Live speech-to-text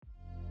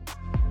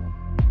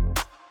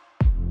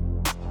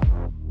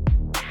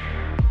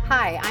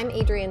Hi, I'm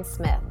Adrienne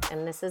Smith,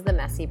 and this is the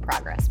Messy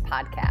Progress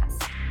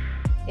Podcast.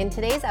 In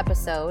today's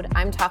episode,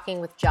 I'm talking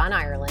with Jon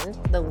Ireland,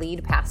 the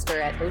lead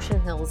pastor at Ocean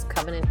Hills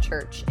Covenant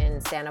Church in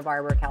Santa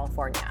Barbara,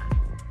 California.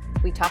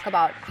 We talk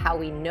about how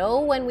we know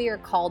when we are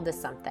called to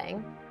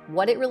something,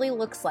 what it really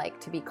looks like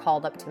to be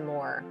called up to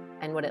more,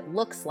 and what it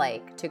looks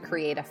like to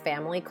create a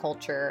family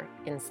culture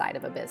inside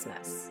of a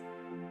business.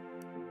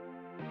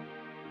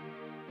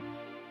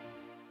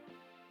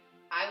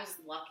 I was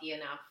lucky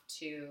enough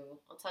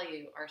I'll tell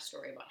you our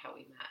story about how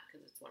we met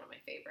because it's one of my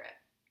favorite,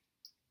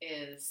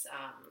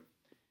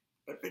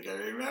 I think I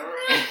remember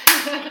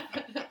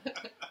it.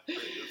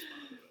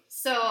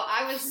 So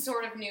I was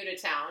sort of new to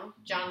town.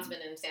 John's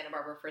been in Santa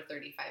Barbara for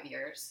 35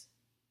 years.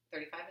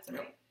 35, is that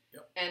right?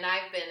 Yep. And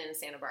I've been in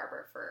Santa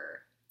Barbara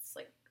for, it's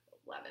like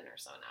 11 or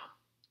so now.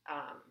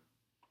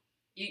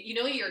 You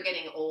know you're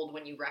getting old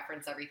when you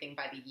reference everything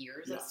by the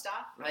years of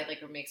stuff. Right?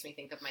 Like it makes me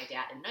think of my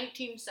dad. In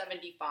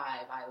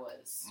 1975, I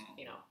was,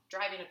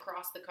 driving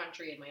across the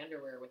country in my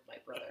underwear with my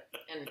brother.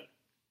 And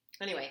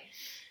anyway,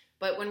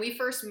 but when we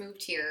first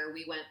moved here,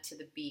 we went to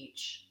the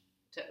beach,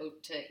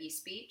 to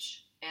East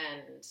Beach,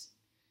 and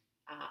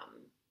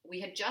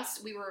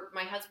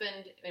my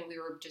husband, and we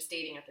were just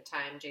dating at the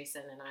time,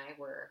 Jason and I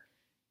were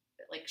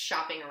like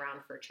shopping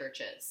around for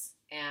churches,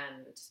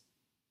 and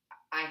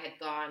I had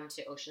gone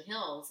to Ocean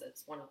Hills.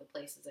 It's one of the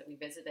places that we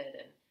visited,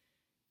 and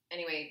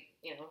anyway,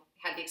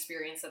 had the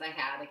experience that I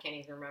had. I can't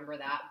even remember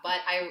that, but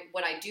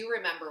what I do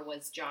remember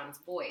was John's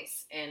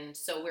voice, and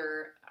so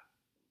we're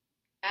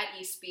at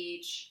East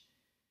Beach,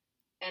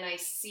 and I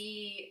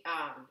see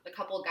a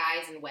couple of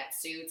guys in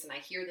wetsuits, and I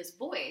hear this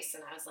voice,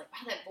 and I was like,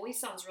 wow, that voice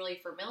sounds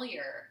really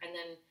familiar, and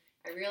then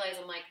I realized,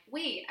 I'm like,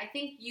 wait, I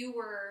think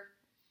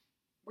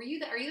are you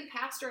the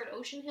pastor at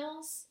Ocean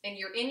Hills? And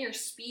you're in your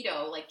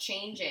Speedo, like,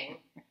 changing,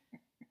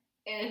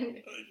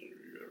 and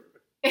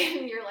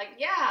you're like,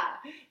 yeah.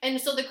 And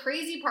so the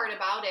crazy part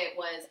about it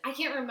was, I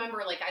can't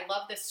remember, like, I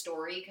love this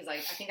story, because I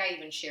think I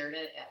even shared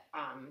it at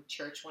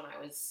church when I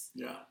was,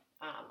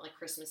 like,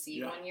 Christmas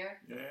Eve one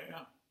year.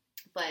 Yeah.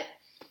 But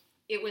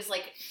it was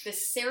like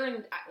this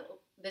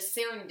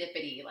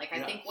serendipity. Like,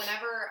 I think what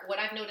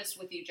I've noticed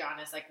with you, John,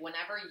 is like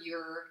whenever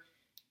you're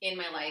in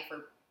my life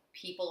or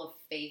people of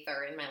faith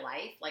are in my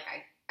life, like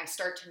I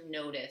start to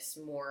notice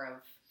more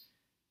of,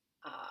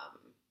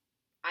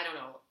 I don't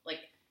know,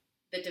 like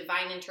the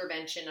divine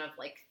intervention of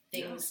like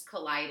things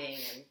colliding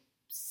and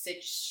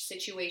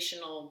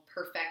situational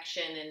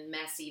perfection and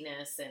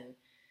messiness. And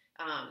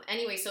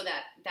anyway, so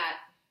that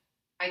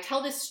I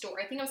tell this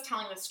story. I think I was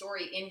telling this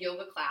story in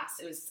yoga class.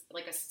 It was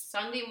like a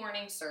Sunday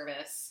morning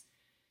service,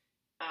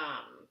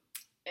 and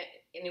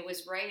it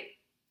was right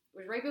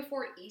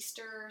before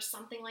Easter or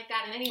something like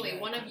that. And anyway,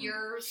 one of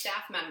your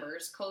staff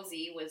members,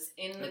 Cozy, was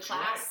in the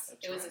class.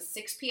 It was a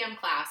 6 p.m.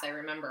 class, I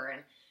remember.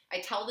 And I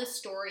tell this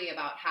story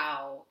about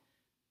how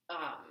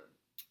I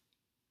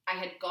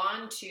had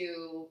gone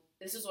to.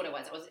 This is what it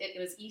was. It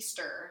was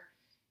Easter.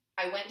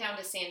 I went down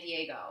to San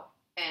Diego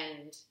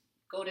and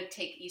go to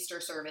take Easter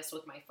service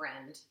with my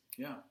friend.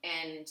 Yeah.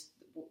 And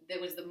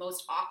it was the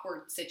most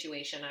awkward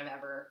situation I've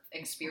ever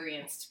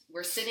experienced.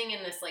 We're sitting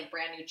in this like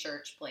brand new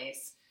church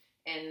place,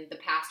 and the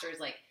pastor's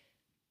like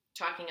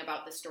talking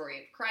about the story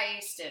of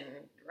Christ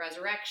and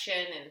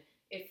resurrection, and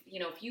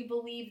if you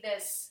believe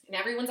this, and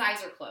everyone's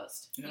eyes are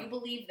closed. If you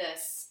believe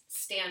this,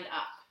 stand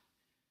up.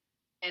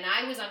 And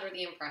I was under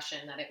the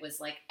impression that it was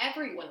like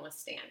everyone was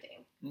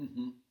standing.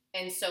 Mm-hmm.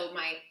 And so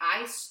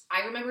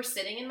I remember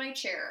sitting in my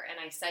chair, and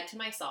I said to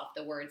myself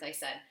the words, I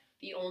said,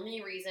 the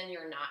only reason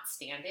you're not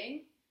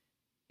standing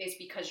is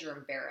because you're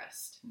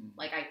embarrassed. Mm-hmm.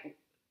 Like,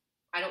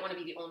 I don't want to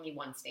be the only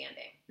one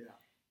standing.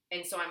 Yeah.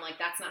 And so I'm like,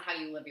 that's not how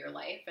you live your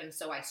life. And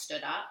so I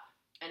stood up,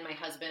 and my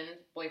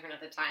boyfriend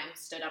at the time,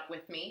 stood up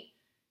with me,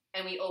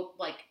 and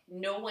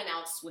no one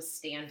else was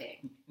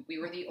standing. We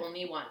were the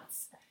only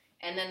ones.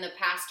 And then the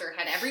pastor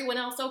had everyone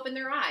else open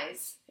their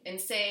eyes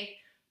and say,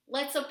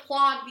 let's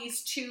applaud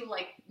these two,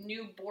 like,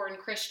 newborn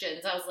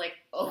Christians. I was like,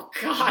 oh,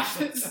 gosh,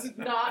 this is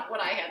not what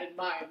I had in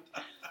mind.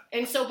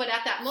 And so, but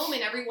at that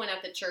moment, everyone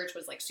at the church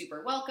was, like,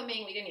 super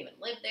welcoming. We didn't even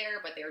live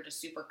there, but they were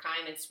just super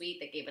kind and sweet.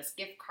 They gave us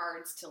gift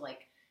cards to,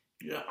 like,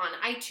 on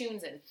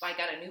iTunes, and I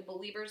got a New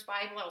Believer's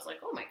Bible. I was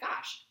like, oh, my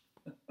gosh.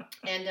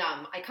 And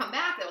I come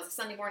back. That was a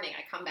Sunday morning.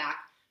 I come back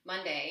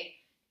Monday,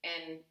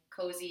 and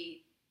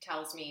Cozy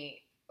tells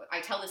me, I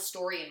tell this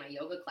story in my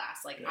yoga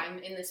class. Like, I'm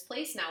in this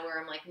place now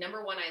where I'm like,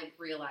 number one, I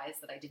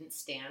realized that I didn't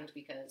stand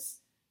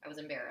because I was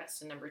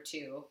embarrassed. And number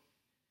two,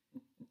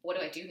 what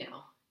do I do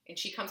now? And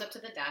she comes up to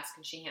the desk,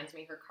 and she hands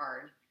me her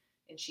card,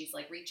 and she's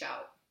like, reach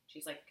out.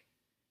 She's like,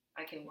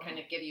 I can kind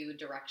of give you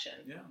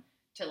direction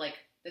to like,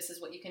 this is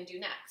what you can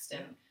do next.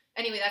 And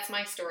anyway, that's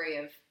my story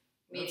of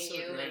meeting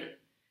you. Great. And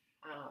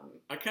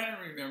I kind of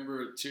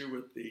remember it too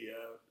with the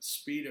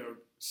Speedo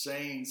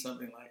saying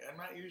something like, I'm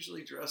not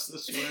usually dressed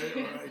this way,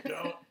 or I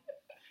don't.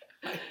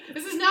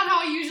 This is not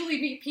how I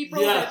usually meet people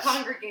in a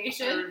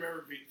congregation. I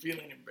remember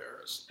feeling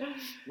embarrassed.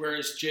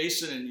 Whereas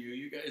Jason and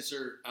you guys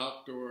are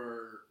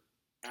outdoor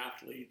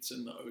athletes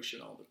in the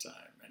ocean all the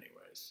time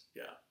anyways.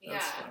 Yeah,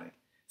 that's funny.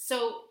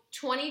 So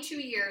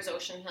 22 years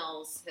Ocean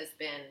Hills has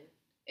been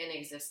in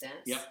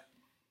existence. Yep.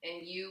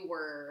 And you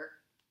were,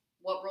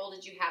 what role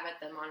did you have at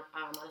the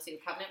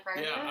Montecito Covenant prior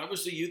to that? I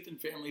was the youth and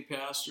family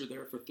pastor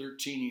there for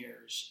 13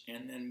 years.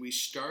 And then we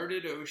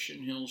started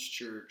Ocean Hills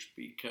Church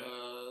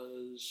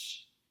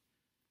because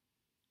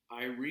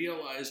I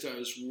realized I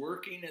was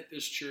working at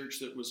this church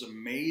that was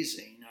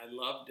amazing. I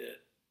loved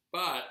it.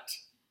 But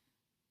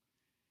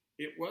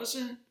it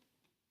wasn't,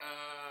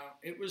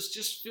 it was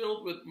just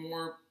filled with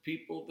more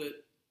people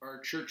that are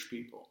church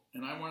people.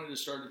 And I wanted to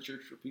start a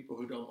church for people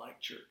who don't like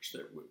church,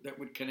 that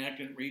would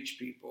connect and reach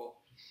people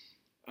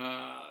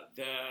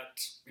that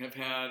have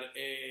had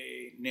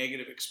a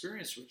negative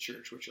experience with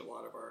church, which a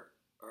lot of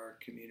our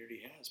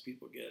community has.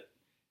 People get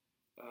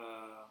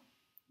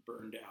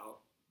burned out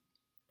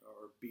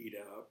or beat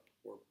up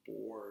or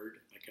bored.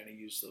 I kind of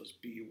use those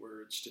B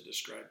words to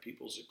describe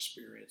people's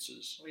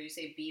experiences. What do you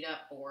say, beat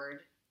up,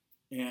 bored?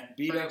 Yeah,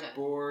 beat up,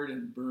 bored,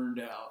 and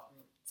burned out.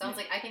 Sounds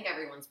like I think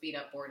everyone's beat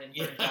up, bored, and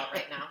burned out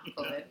right now,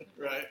 COVID.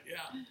 Right,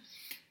 yeah.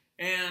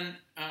 And,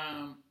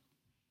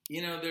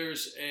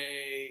 there's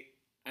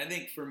I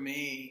think for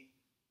me,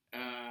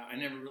 I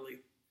never really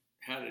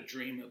had a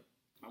dream of,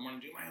 I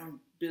want to do my own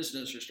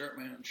business or start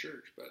my own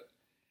church. But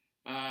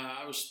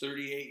I was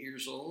 38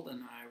 years old,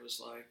 and I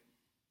was like,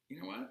 you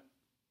know what?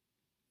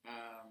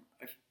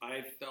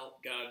 I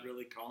felt God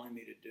really calling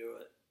me to do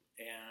it.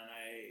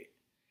 And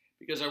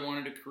because I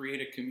wanted to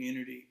create a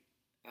community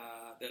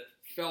that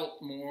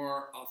felt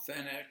more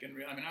authentic and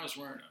real. I mean, I was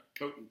wearing a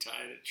coat and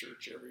tie to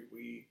church every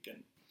week,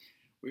 and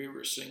we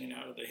were singing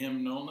out of the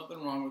hymnal.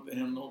 Nothing wrong with the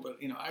hymnal, but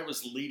I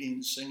was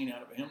leading singing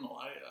out of a hymnal.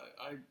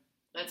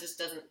 That just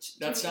doesn't.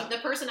 That's not the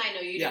person I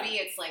know you to be.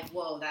 It's like,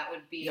 whoa, that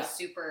would be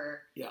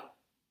super. Yeah,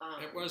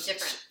 it was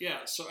different.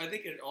 Yeah, so I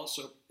think it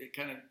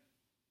kind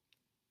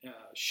of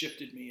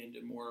shifted me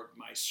into more of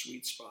my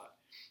sweet spot,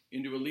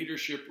 into a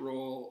leadership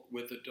role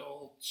with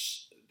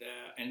adults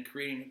and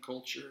creating a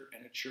culture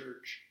and a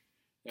church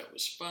that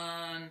was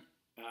fun,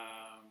 and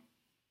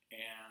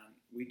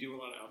we do a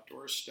lot of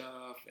outdoor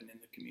stuff and in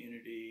the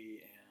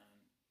community,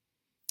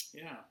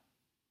 and yeah.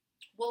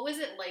 What was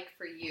it like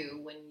for you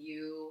when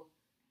you?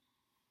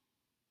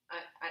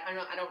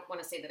 I don't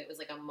want to say that it was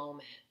like a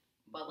moment,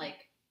 but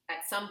like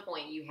at some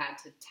point you had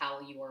to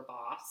tell your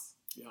boss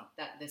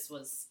that this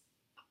was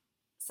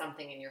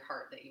something in your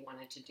heart that you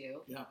wanted to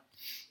do. Yeah.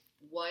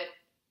 What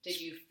did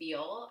you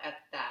feel at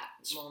that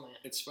moment?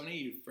 It's funny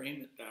you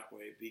frame it that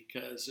way,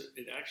 because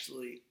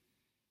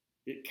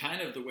it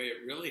kind of the way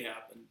it really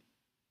happened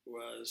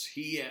was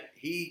he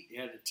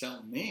had to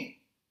tell me.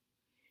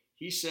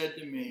 He said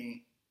to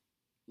me,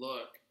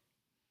 look,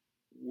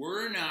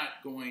 we're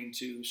not going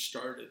to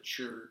start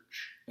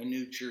a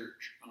new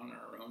church on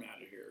our own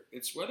out of here.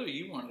 It's whether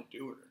you want to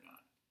do it or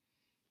not.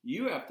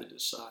 You have to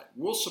decide.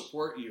 We'll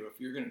support you if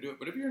you're going to do it.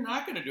 But if you're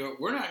not going to do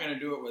it, we're not going to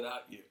do it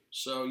without you.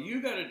 So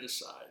you got to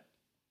decide.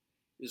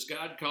 Is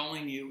God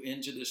calling you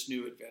into this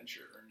new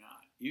adventure or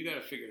not? You got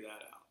to figure that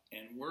out.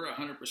 And we're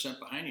 100%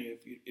 behind you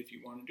if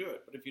you want to do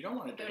it. But if you don't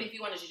want to do it. But if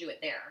you wanted to do it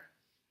there.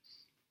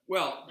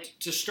 Well,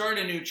 to start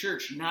a new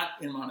church, not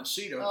in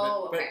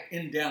Montecito, but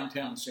in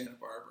downtown Santa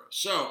Barbara.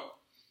 So,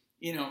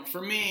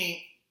 for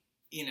me,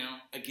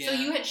 again. So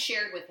you had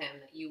shared with him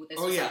that this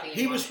was something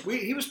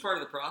he was part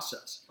of the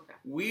process. Okay.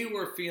 We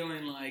were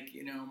feeling like,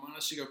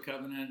 Montecito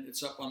Covenant,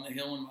 it's up on the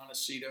hill in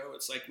Montecito.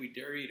 It's like we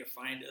dare you to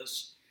find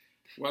us.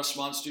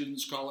 Westmont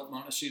students call it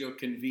Montecito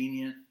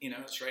Convenient.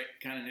 It's right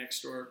kind of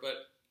next door.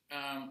 But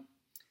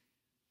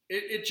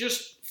it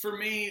just, for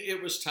me,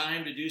 it was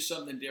time to do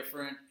something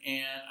different.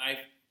 And I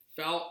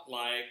felt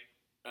like,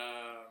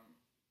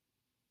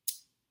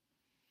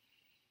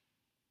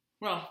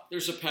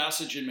 there's a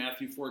passage in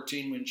Matthew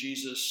 14 when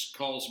Jesus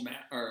calls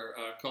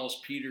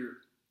Peter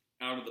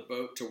out of the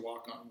boat to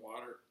walk on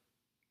water.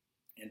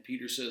 And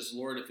Peter says,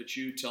 Lord, if it's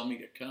you, tell me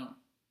to come.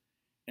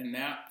 And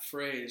that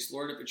phrase,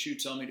 Lord, if it's you,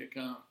 tell me to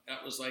come,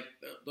 that was like,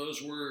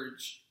 those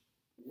words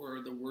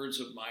were the words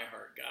of my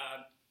heart.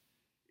 God,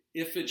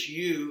 if it's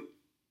you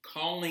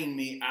calling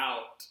me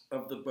out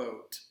of the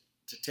boat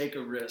to take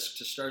a risk,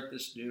 to start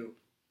this new,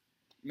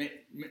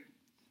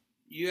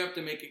 you have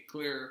to make it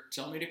clear,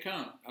 tell me to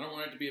come. I don't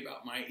want it to be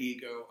about my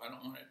ego. I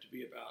don't want it to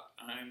be about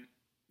I'm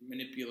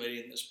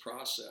manipulating this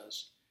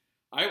process.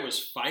 I was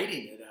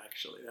fighting it,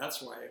 actually. That's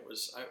why it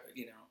was,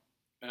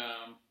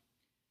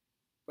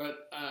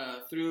 but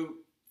through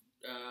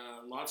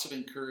lots of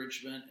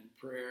encouragement and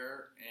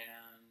prayer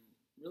and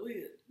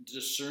really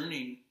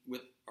discerning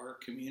with our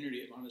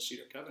community at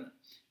Montecito Covenant,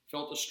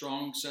 felt a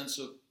strong sense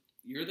of,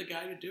 you're the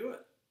guy to do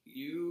it.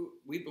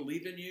 We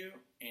believe in you,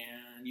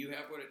 and you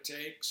have what it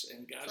takes,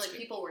 and God's. So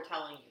people were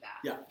telling you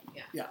that.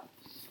 Yeah.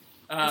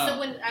 So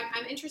when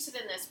I'm interested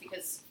in this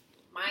because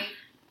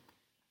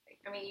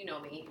you know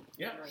me.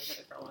 Yeah. I've known each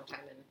other for a long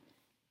time, and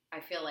I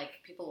feel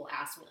like people will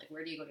ask me, like,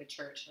 where do you go to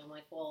church? And I'm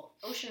like, well,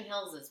 Ocean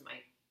Hills is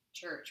my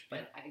church,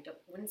 but I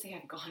wouldn't say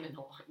I've gone in a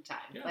long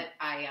time. Yeah. But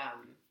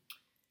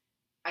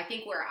I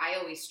think where I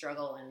always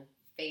struggle in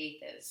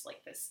faith is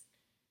like this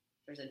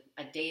there's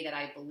a day that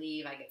I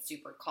believe I get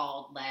super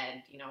called,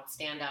 led,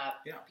 stand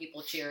up,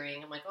 people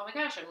cheering. I'm like, oh my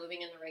gosh, I'm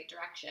moving in the right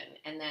direction.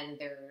 And then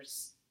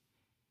there's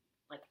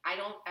like, I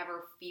don't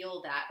ever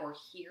feel that or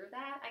hear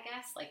that, I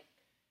guess, like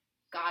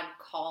God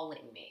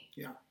calling me.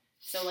 Yeah.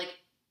 So like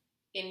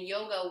in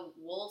yoga,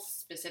 we'll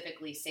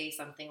specifically say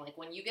something like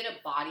when you get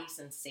a body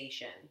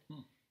sensation,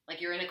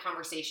 like you're in a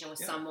conversation with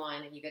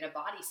someone and you get a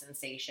body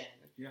sensation,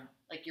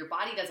 like your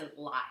body doesn't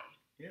lie.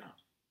 Yeah.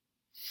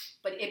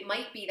 But it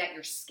might be that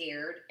you're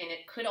scared, and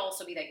it could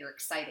also be that you're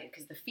excited,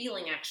 because the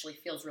feeling actually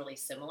feels really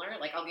similar.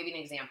 Like, I'll give you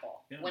an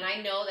example. Yeah. When I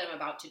know that I'm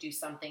about to do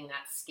something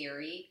that's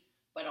scary,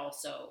 but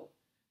also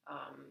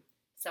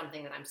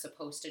something that I'm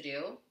supposed to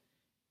do,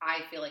 I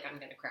feel like I'm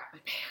going to crap my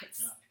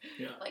pants.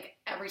 Yeah. Yeah. Like,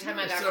 every time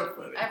I've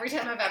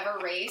ever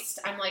raced,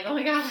 I'm like, oh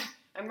my God,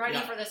 I'm ready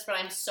for this, but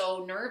I'm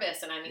so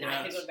nervous. And I mean,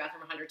 I could go to the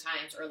bathroom 100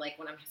 times, or like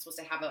when I'm supposed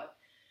to have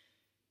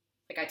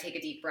I take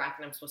a deep breath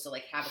and I'm supposed to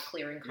like have a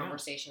clearing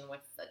conversation with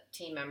a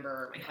team member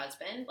or my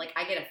husband. Like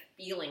I get a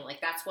feeling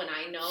like that's when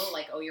I know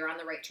like, oh, you're on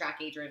the right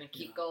track, Adrian, and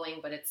keep going,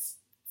 but it's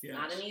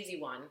not an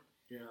easy one.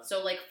 Yeah.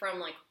 So like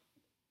from like,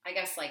 I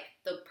guess like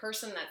the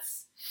person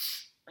that's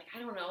like, I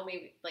don't know,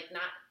 maybe like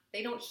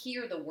they don't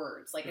hear the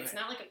words. Like it's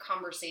not like a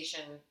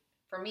conversation.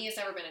 For me, it's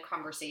never been a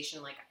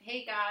conversation like,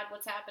 hey God,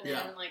 what's happening?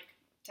 Yeah. Like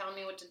tell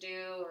me what to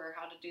do or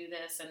how to do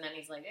this. And then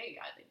he's like, hey,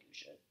 I think you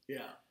should.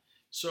 Yeah.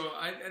 So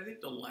I think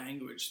the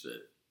language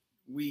that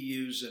we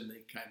use in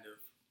the kind of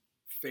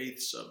faith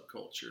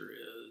subculture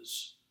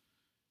is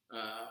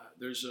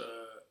there's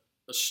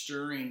a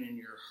stirring in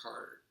your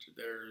heart.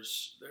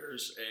 There's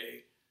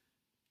a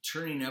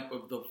turning up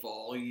of the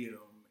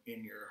volume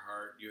in your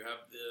heart. You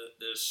have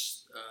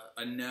this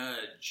a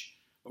nudge,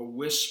 a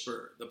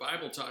whisper. The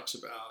Bible talks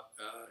about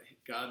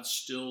God's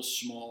still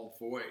small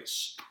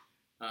voice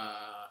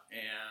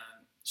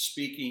and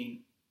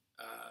speaking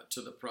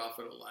to the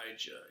prophet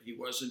Elijah. He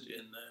wasn't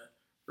in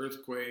the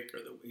earthquake, or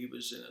he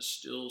was in a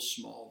still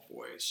small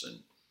voice,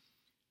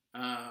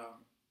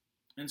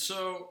 and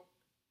so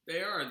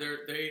they are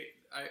there.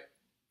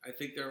 I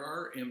think there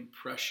are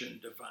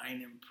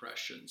divine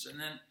impressions, and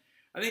then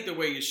I think the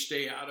way you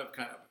stay out of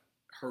kind of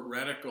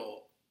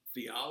heretical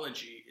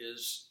theology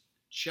is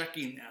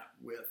checking that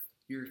with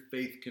your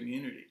faith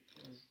community.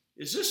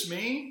 Is this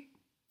me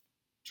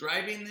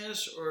driving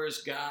this, or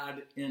is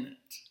God in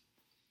it?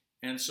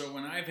 And so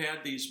when I've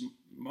had these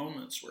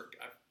moments where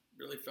I've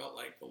really felt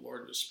like the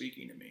Lord was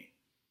speaking to me,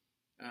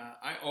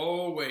 I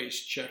always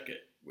check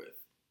it with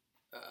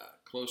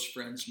close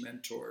friends,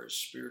 mentors,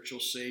 spiritual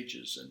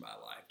sages in my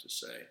life to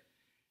say,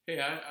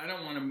 hey, I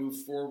don't want to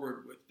move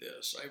forward with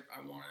this. I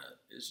want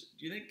to,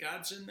 do you think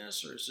God's in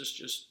this, or is this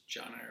just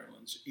Jon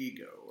Ireland's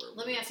ego?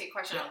 Let me ask you a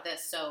question about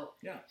this. So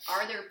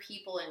are there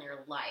people in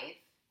your life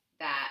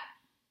that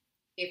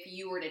if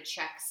you were to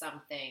check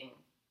something,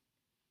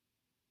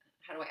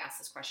 how do I ask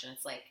this question?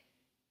 It's like,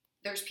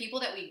 there's people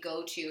that we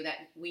go to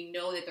that we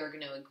know that they're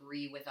going to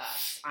agree with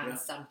us on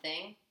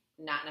something,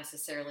 not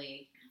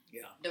necessarily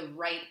the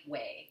right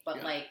way,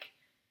 but like,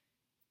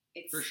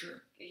 it's for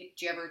sure. Do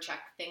you ever check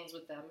things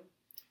with them?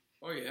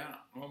 Oh yeah.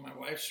 Well, my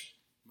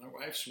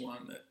wife's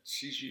one that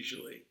she's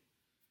usually,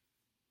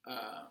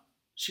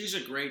 she's a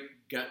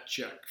great gut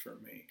check for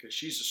me because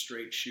she's a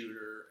straight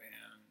shooter,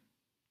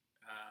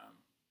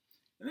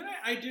 and then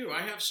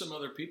I have some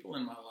other people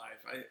in my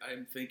life.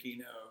 I'm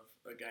thinking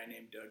of a guy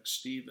named Doug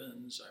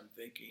Stevens. I'm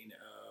thinking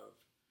of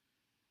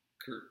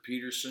Kurt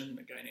Peterson,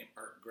 a guy named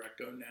Art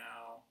Greco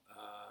now.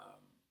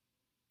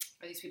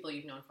 Are these people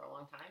you've known for a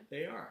long time?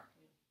 They are,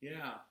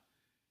 yeah.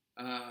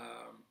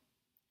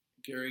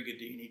 Gary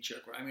Gadini,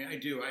 Chuck. I mean, I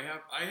do.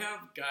 I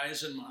have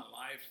guys in my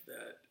life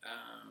that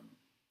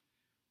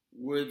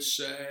would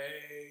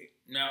say,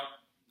 no,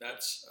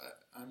 that's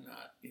I'm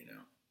not.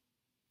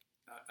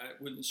 I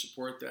wouldn't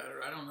support that,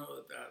 or I don't know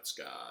that that's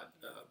God.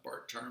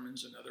 Bart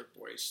Tarman's another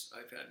voice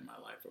I've had in my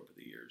life over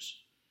the years.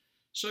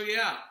 So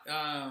yeah,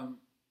 I'm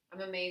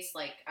amazed.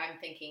 Like I'm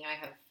thinking, I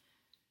have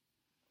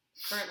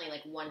currently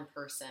like one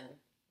person.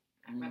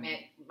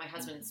 My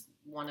husband's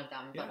one of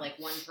them, but like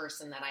one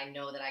person that I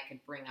know that I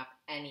could bring up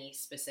any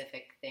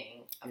specific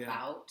thing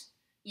about,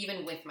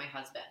 even with my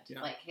husband.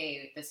 Like,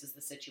 hey, this is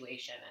the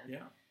situation, and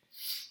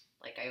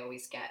like I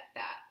always get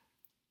that.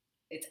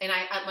 It's what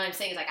I'm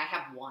saying is like I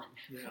have one,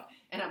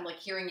 and I'm like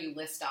hearing you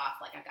list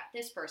off like I've got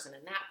this person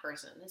and that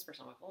person and this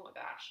person. I'm like, oh my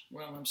gosh.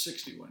 Well, I'm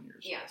 61 years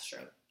old. Yeah, it's true.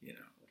 So, we've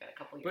got a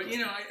couple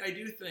years. But I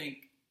do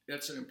think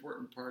that's an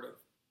important part of.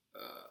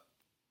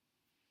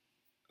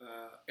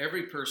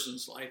 Every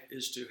person's life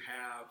is to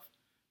have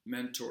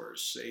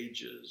mentors,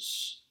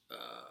 sages,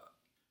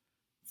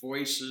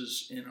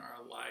 voices in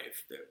our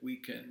life that we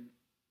can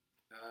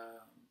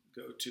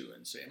go to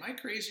and say, am I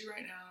crazy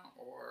right now?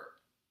 Or,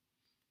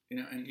 and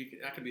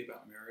that could be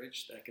about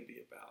marriage, that could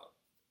be about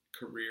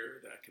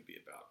career, that could be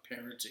about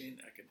parenting,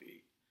 that could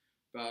be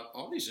about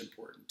all these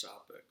important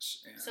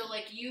topics. And so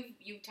like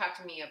you've talked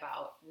to me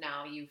about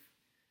now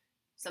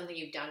something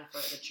you've done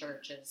for the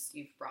church is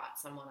you've brought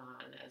someone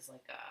on as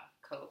like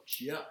a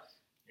coach. Yeah.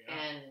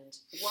 And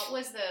what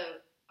was the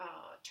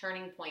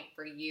turning point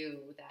for you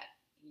that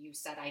you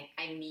said,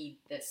 I need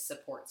this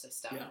support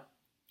system. Yeah.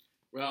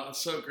 Well, it's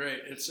so great.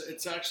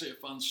 It's actually a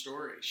fun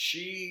story.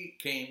 She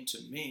came to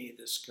me,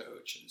 this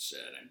coach, and said,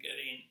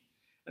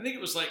 I think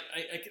it was like,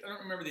 I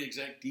don't remember the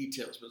exact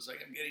details, but it's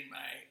like, I'm getting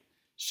my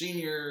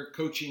senior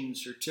coaching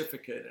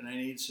certificate and I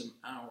need some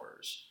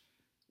hours.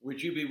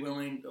 Would you be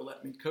willing to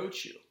let me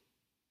coach you?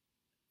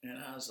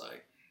 And I was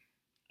like,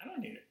 I don't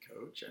need a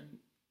coach. I'm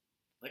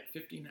like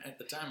 59. At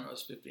the time I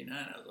was 59.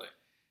 I was like,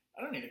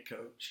 I don't need a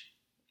coach.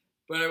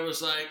 But it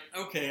was like,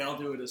 okay, I'll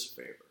do it as a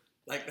favor.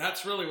 Like,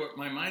 that's really what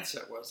my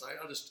mindset was.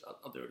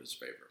 I'll do it as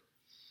a favor.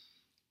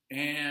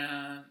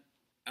 And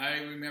I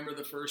remember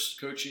the first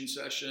coaching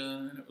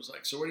session, and it was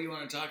like, so what do you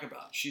want to talk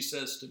about? She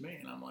says to me,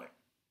 and I'm like,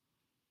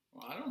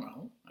 well, I don't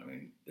know. I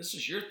mean, this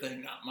is your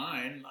thing, not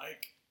mine.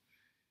 Like,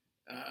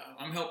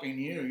 I'm helping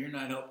you. You're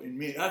not helping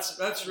me.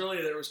 That's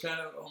really, there was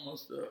kind of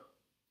almost a,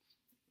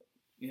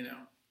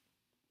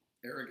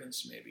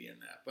 arrogance maybe in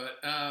that.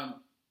 But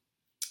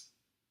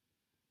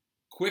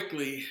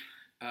quickly,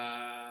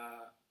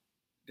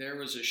 there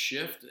was a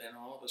shift, and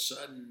all of a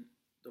sudden,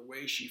 the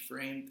way she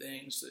framed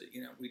things, that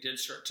we did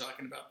start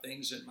talking about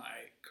things in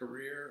my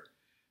career,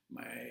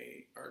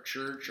 our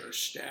church, our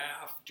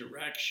staff,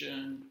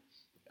 direction,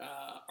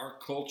 our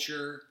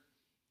culture,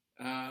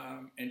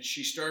 and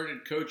she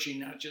started coaching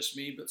not just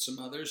me but some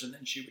others, and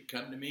then she would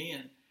come to me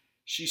and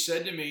she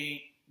said to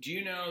me, do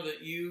you know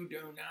that you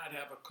do not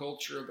have a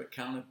culture of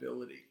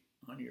accountability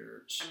on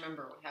yours? I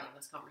remember having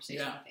this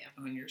conversation with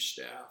you. On your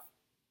staff.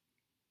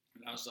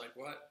 And I was like,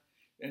 what?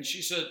 And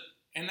she said,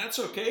 and that's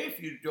okay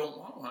if you don't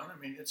want one. I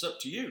mean, it's up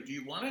to you. Do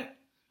you want it?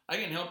 I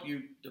can help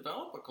you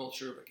develop a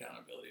culture of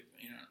accountability.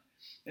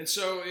 And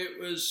so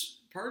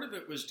part of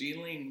it was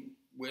dealing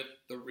with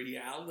the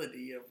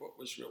reality of what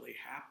was really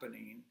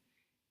happening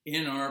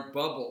in our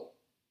bubble.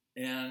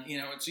 And,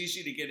 it's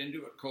easy to get into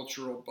a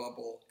cultural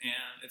bubble,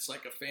 and it's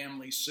like a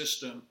family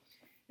system.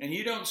 And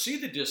you don't see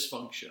the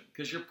dysfunction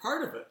because you're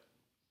part of it,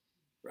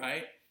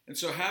 right? And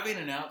so having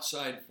an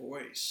outside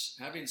voice,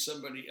 having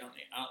somebody on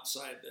the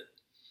outside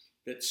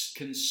that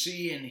can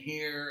see and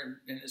hear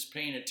and is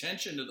paying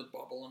attention to the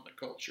bubble and the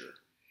culture.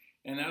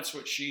 And that's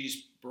what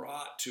she's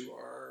brought to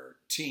our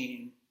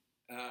team.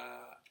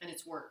 And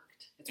it's worked.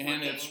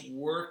 It's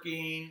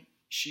working.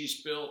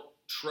 She's built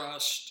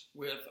trust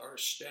with our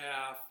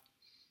staff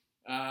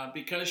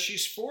because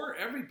she's for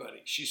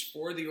everybody. She's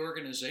for the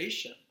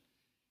organization.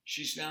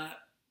 She's not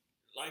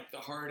like the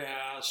hard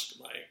ass,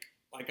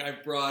 like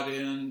I've brought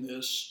in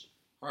this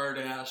hard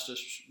ass to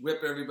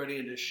whip everybody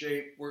into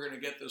shape. We're going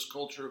to get this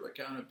culture of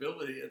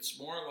accountability. It's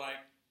more like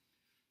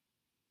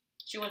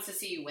she wants to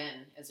see you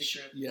win as a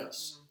group.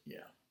 Yes, yeah,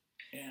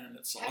 and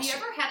it's awesome. Have you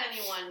ever had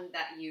anyone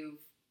that you've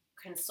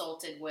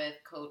consulted with,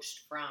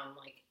 coached from,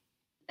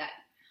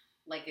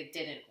 like it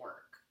didn't work?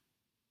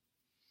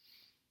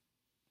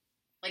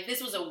 Like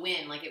this was a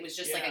win. Like it was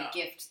just like a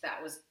gift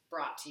that was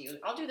brought to you.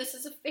 I'll do this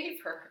as a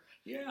favor.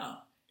 Yeah.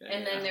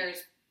 And then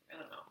there's, I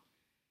don't know.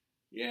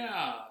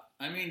 Yeah.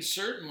 I mean,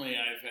 certainly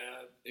I've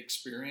had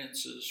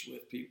experiences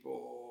with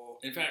people.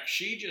 In fact,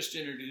 she just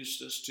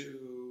introduced us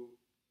to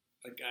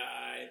a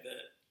guy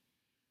that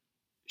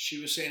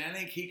she was saying, I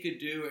think he could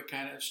do a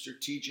kind of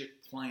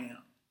strategic plan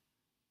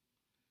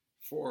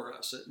for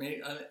us.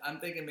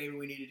 I'm thinking maybe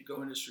we needed to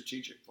go into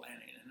strategic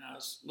planning. And I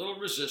was a little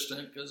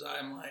resistant because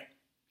I'm like,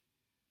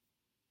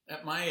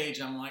 at my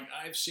age, I'm like,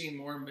 I've seen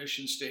more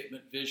mission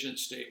statement, vision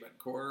statement,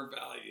 core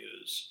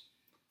values,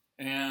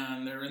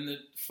 and they're in the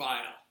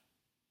file.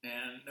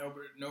 And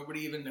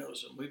nobody even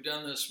knows them. We've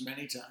done this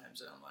many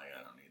times, and I'm like,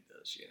 I don't need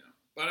this,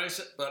 But I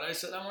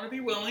said, I want to be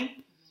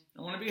willing.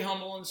 I want to be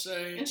humble and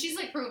say. And she's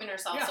like proven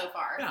herself so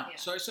far. Yeah.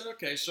 So I said,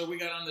 okay. So we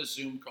got on this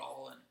Zoom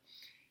call,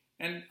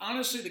 and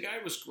honestly, the guy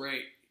was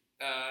great,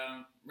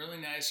 really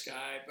nice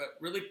guy, but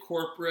really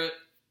corporate,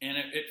 and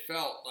it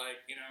felt like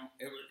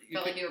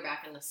felt like you were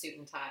back in the suit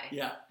and tie.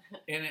 Yeah,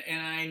 and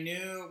I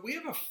knew we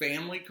have a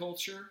family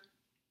culture,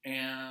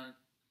 and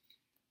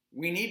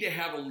we need to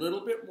have a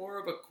little bit more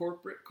of a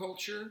corporate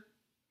culture,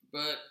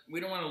 but we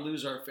don't want to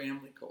lose our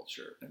family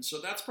culture. And so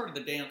that's part of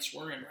the dance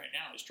we're in right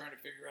now, is trying to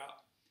figure out,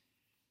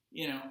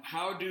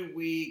 how do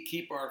we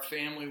keep our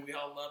family? We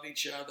all love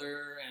each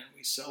other and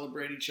we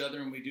celebrate each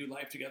other and we do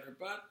life together.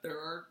 But there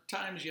are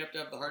times you have to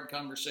have the hard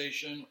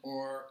conversation,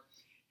 or,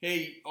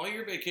 hey, all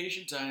your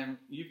vacation time,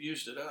 you've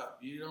used it up.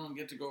 You don't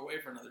get to go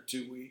away for another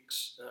 2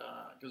 weeks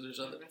because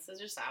there's other. This is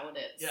just how it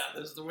is. Yeah,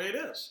 this is the way it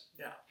is.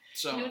 Yeah.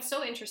 So it's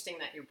so interesting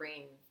that your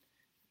brain.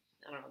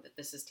 I don't know that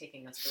this is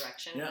taking this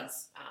direction. Yeah.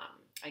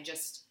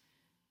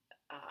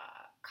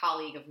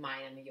 Colleague of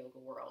mine in the yoga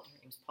world, her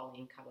name's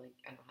Pauline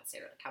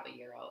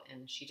Caballero,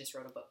 and she just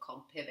wrote a book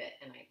called Pivot,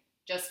 and I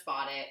just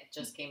bought it. It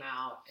just came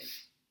out.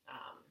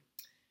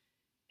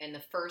 And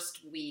the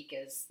first week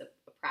is the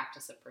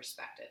practice of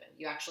perspective, and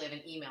you actually have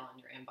an email in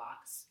your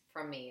inbox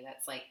from me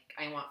that's like,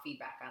 I want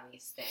feedback on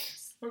these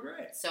things. Oh,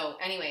 great. So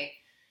anyway,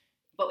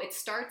 but it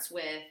starts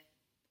with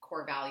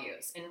core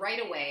values. And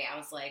right away I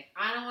was like,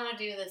 I don't want to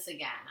do this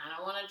again. I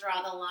don't want to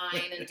draw the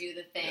line and do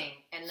the thing.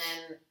 And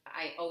then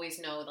I always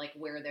know like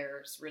where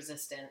there's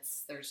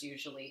resistance, there's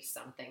usually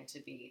something to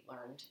be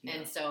learned. Yeah.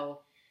 And so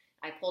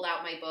I pulled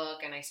out my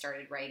book and I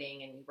started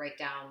writing, and you write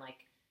down like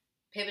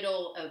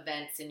pivotal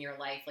events in your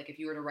life. Like if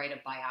you were to write a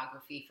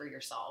biography for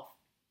yourself,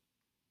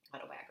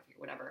 autobiography,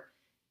 whatever,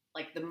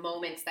 like the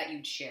moments that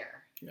you'd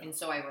share. Yeah. And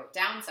so I wrote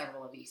down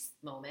several of these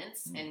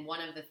moments. And one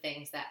of the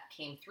things that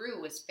came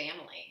through was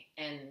family.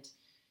 And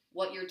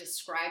what you're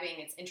describing,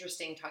 it's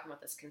interesting talking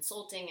about this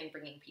consulting and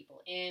bringing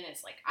people in.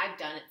 It's like, I've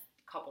done it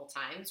a couple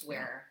times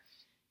where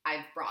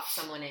I've brought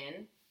someone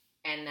in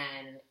and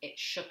then it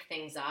shook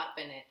things up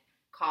and it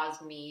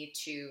caused me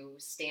to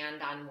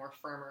stand on more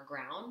firmer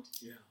ground.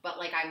 Yeah. But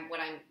like what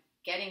I'm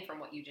getting from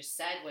what you just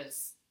said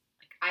was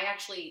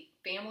like,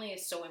 family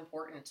is so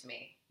important to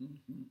me.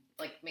 Mm-hmm.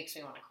 Like makes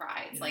me want to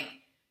cry. It's like,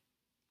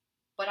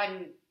 but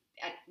I'm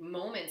at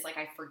moments like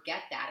I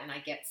forget that and I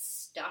get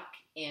stuck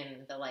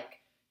in the like,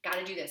 got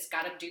to do this,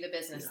 got to do the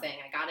business thing.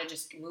 I got to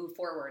just move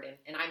forward.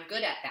 And I'm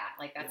good at that.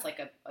 Like that's like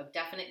a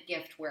definite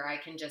gift where I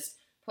can just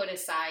put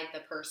aside the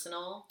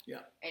personal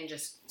and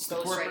just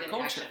go straight into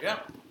action. Yeah.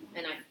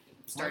 And I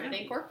started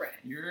in corporate.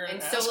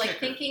 And so like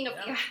thinking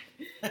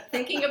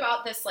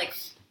about this like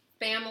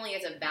family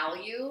as a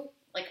value,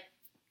 like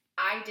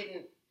I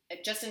didn't,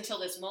 just until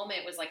this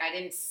moment was like, I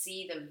didn't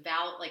see the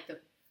value, like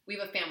we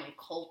have a family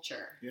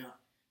culture. Yeah.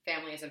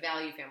 Family as a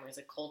value, family as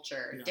a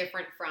culture,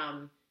 different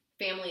from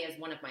family as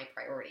one of my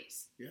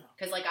priorities. Yeah.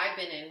 Because like I have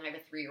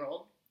a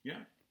 3-year-old. Yeah.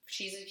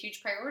 She's a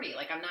huge priority.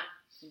 Like I'm not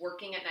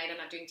working at night. I'm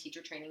not doing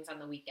teacher trainings on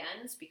the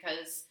weekends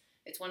because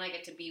it's when I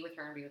get to be with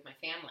her and be with my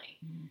family.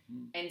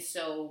 Mm-hmm. And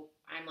so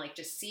I'm like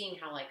just seeing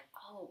how like,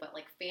 but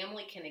like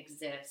family can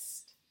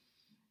exist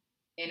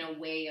in a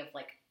way of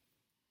like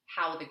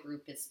how the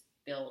group is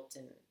built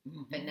and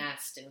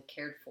finessed and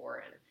cared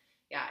for. And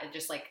and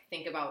just like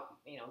think about,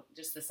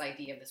 just this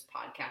idea of this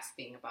podcast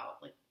being about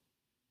like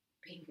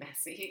being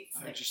messy.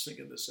 I was just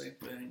thinking the same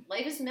thing.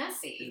 Life is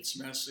messy. It's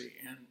messy.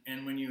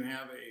 And when you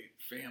have a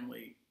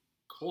family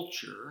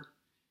culture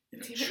in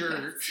a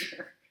church,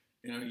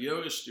 in a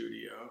yoga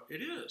studio,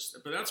 it is.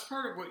 But that's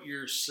part of what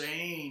you're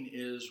saying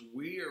is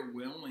we are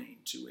willing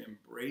to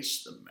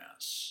embrace the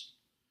mess.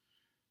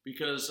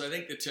 Because I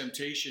think the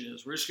temptation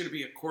is we're just going to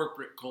be a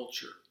corporate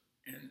culture.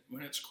 And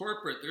when it's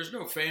corporate, there's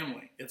no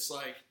family. It's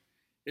like,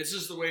 this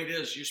is the way it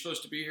is. You're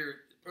supposed to be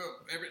here.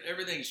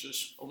 Everything's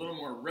just a little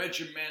more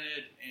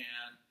regimented,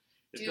 and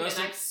it doesn't.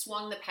 And I've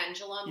swung the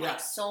pendulum like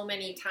so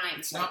many times.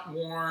 It's not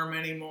warm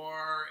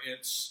anymore.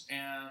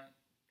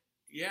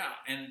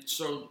 And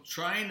so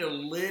trying to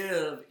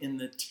live in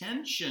the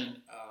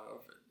tension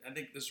of, I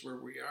think this is where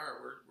we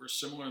are. We're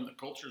similar in the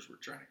cultures we're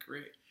trying to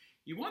create.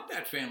 You want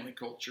that family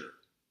culture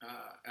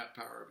at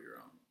Power of Your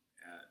Own.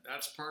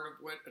 That's part of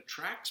what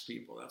attracts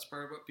people. That's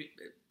part of what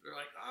people, they're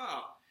like,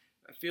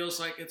 it feels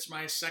like it's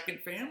my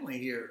second family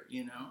here,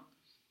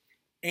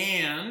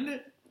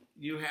 And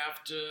you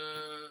have to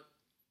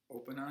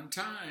open on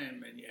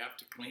time, and you have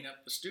to clean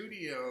up the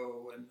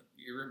studio, and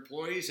your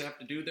employees have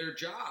to do their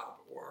job.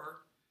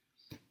 Or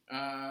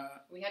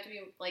we have to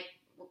be like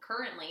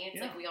currently.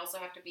 It's like we also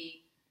have to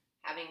be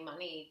having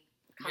money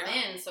come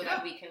in so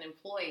that we can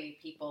employ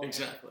people.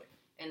 Exactly.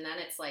 And then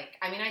it's like,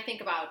 I mean, I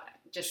think about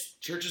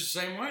just church is the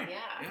same way.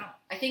 Yeah.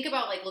 I think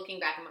about like looking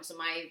back. So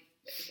my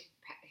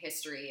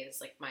history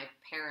is like my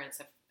parents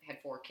have had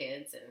 4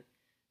 kids, and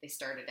they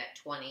started at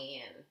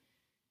 20, and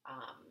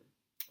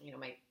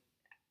my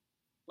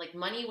like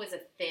money was a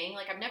thing.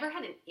 Like I've never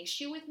had an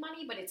issue with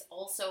money, but it's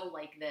also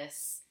like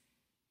this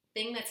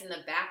thing that's in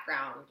the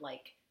background,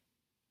 like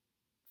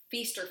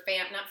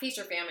not feast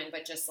or famine,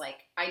 but just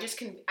like I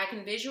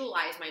can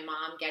visualize my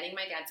mom getting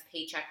my dad's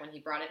paycheck when he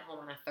brought it home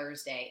on a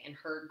Thursday and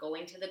her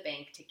going to the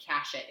bank to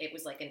cash it. It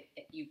was like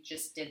you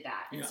just did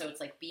that. And so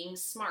it's like being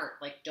smart,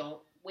 like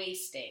don't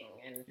wasting,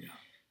 and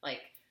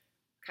like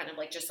kind of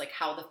like just like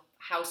how the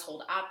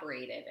household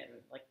operated,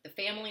 and like the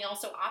family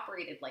also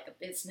operated like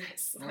a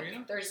business.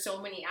 Like, there's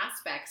so many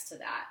aspects to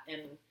that.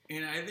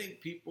 And I think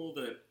people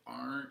that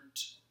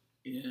aren't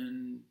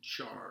in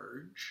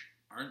charge,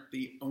 aren't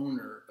the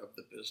owner of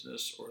the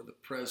business or the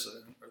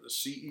president or the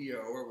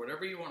CEO or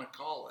whatever you want to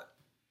call it,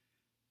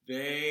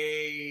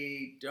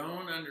 they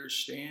don't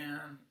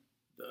understand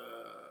the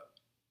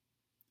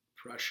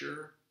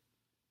pressure,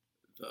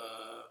 the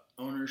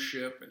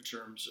ownership in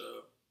terms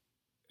of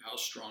how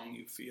strong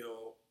I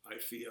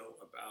feel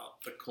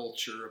about the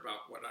culture,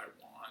 about what I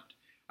want.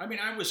 I mean,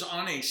 I was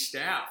on a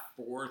staff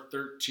for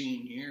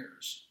 13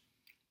 years.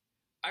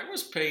 I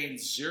was paying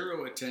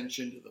zero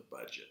attention to the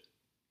budget.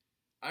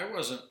 I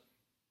wasn't,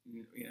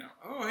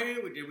 hey,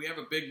 did we have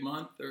a big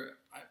month?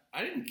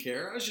 I didn't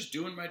care. I was just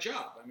doing my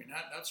job. I mean,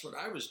 that's what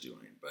I was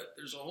doing. But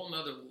there's a whole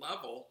nother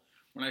level.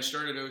 When I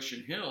started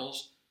Ocean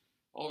Hills,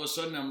 all of a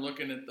sudden I'm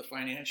looking at the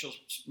financial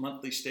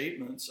monthly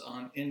statements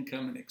on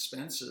income and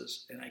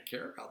expenses, and I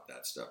care about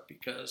that stuff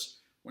because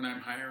when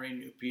I'm hiring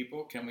new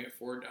people, can we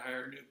afford to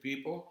hire new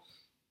people?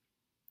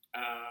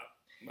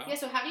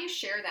 So how do you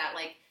share that?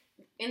 Like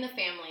in the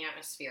family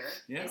atmosphere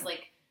is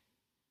like,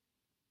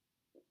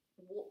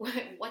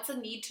 what's a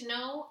need to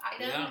know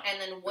item,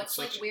 and then what's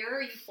where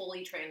are you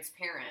fully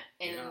transparent,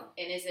 and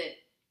is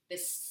it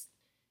this,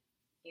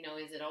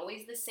 is it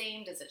always the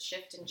same? Does it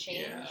shift and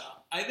change? Yeah,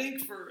 I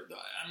think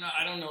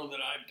I don't know that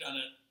I've done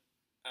it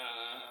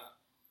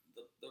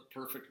the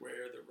perfect way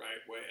or the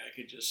right way. I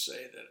could just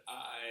say that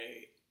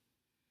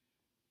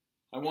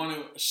I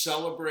want to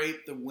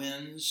celebrate the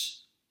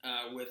wins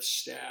with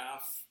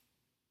staff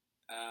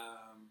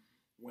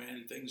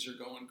when things are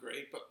going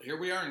great. But here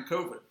we are in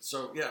COVID.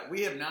 So,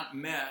 we have not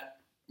met.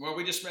 Well,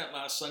 we just met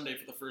last Sunday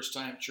for the first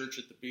time, church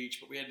at the beach,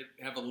 but we had to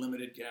have a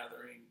limited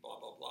gathering, blah,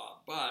 blah,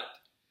 blah.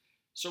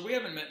 So we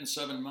haven't met in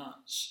 7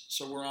 months.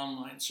 So we're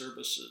online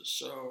services.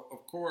 So,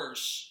 of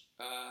course,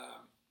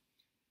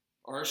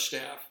 our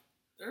staff,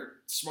 they're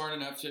smart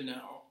enough to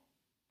know,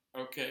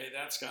 okay,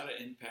 that's got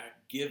to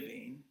impact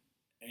giving,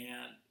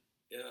 and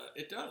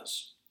it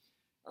does.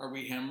 Are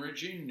we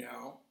hemorrhaging?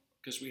 No,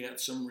 because we had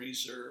some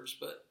reserves.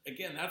 But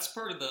again, that's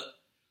part of the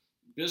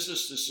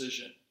business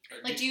decision.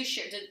 Like, do you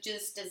share?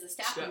 Does the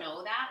staff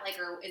know that? Like,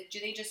 or do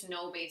they just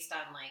know based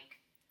on like?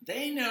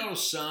 They know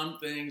some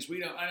things.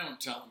 I don't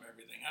tell them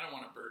everything. I don't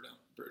want to burden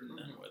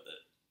them with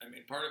it. I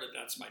mean, part of it,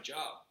 that's my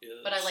job.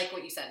 But I like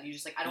what you said. You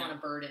just like, I don't want to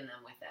burden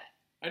them with it.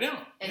 I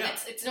don't. And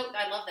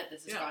I love that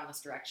this has gone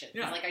this direction.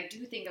 Because like, I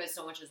do think of it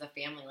so much as a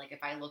family. Like,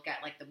 if I look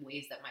at like the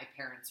ways that my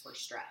parents were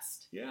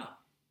stressed. Yeah.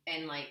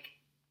 And like,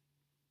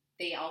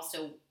 they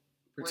also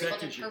were able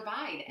to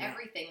provide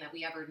everything that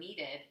we ever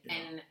needed. Yeah.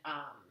 And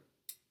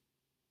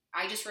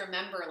I just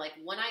remember like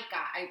when I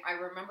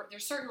remember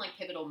there's certain like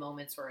pivotal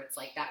moments where it's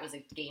like that was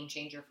a game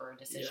changer for a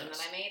decision that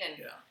I made. And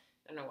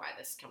I don't know why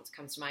this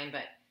comes to mind,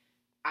 but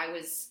I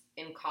was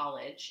in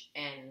college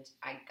and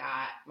I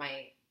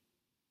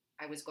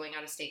was going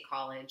out of state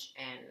college,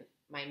 and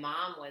my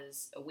mom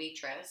was a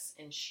waitress,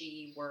 and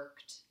she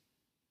worked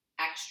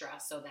extra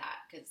so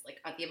that, because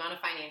like the amount of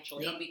financial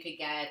aid we could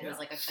get was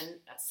like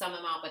some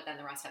amount, but then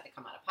the rest had to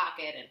come out of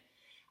pocket. And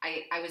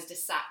I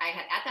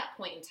had at that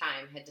point in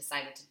time had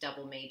decided to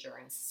double major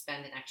and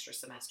spend an extra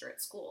semester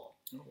at school.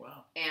 Oh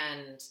wow!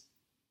 And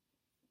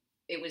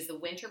it was the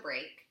winter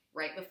break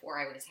right before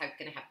I was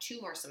going to have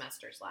 2 more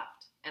semesters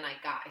left, and I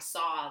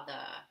saw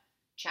the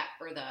check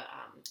or the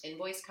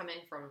invoice come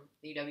in from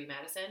the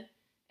UW-Madison,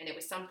 and it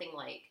was something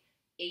like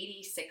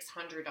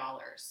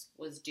 $8,600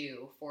 was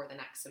due for the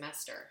next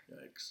semester.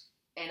 Yikes.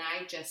 And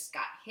I just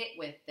got hit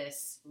with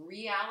this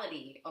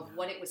reality of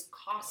what it was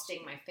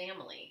costing my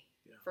family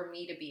for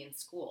me to be in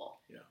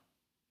school. Yeah.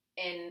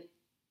 And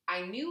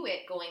I knew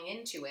it going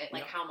into it,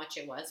 like how much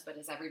it was, but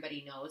as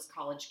everybody knows,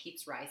 college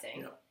keeps rising.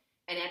 Yeah.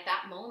 And at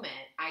that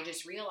moment, I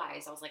just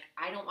realized, I was like,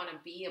 I don't want to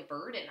be a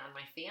burden on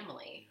my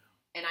family. Yeah.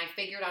 And I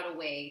figured out a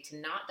way to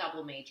not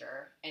double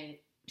major and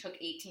took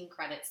 18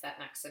 credits that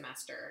next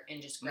semester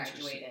and just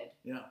graduated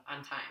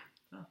on time.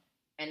 Huh.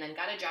 And then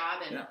got a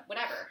job and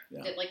whatever.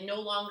 Yeah. That like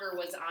no longer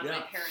was on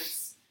my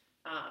parents'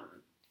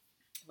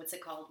 what's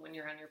it called when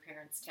you're on your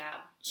parents'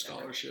 tab?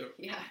 Scholarship.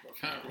 Yeah.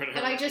 Whatever.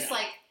 But I just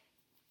like,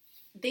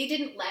 they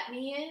didn't let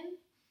me in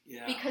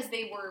because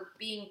they were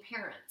being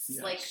parents.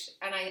 Yes. Like,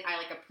 and I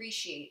like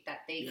appreciate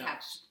that they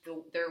kept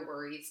their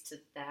worries to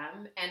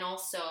them, and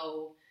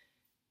also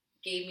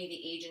gave me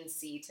the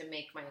agency to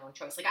make my own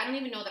choice. Like, I don't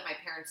even know that my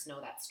parents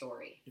know that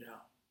story. Yeah.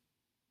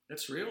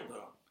 It's real,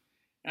 though.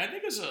 And I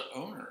think as an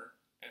owner,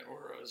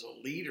 or as a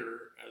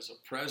leader, as a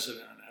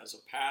president, as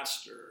a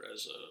pastor,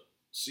 as a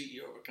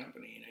CEO of a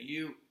company,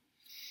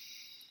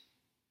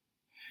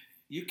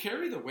 you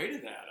carry the weight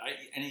of that.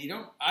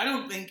 I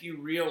don't think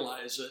you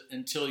realize it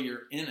until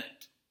you're in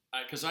it.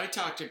 Because I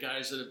talk to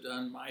guys that have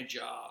done my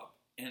job,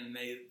 and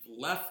they've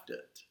left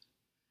it.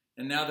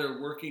 And now they're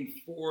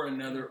working for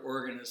another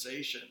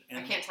organization. And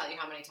I can't tell you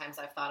how many times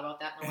I've thought about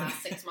that in the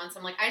last 6 months.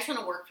 I'm like, I just want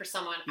to work for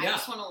someone. I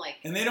just want to like.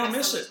 And they don't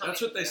miss it.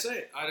 That's what they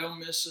say. I don't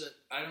miss it.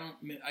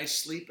 I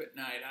sleep at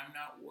night. I'm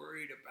not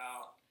worried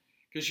about,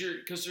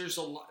 because there's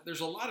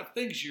a lot of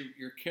things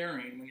you're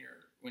carrying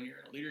when you're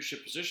in a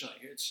leadership position.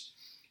 Like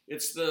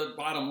it's the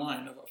bottom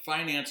line of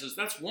finances.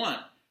 That's one,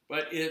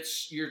 but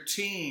it's your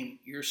team,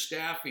 your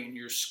staffing,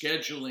 your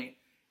scheduling.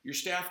 Your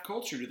staff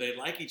culture, do they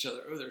like each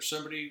other? Oh, there's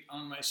somebody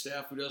on my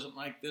staff who doesn't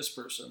like this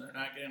person. They're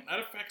not getting, that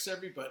affects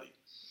everybody.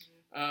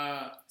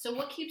 So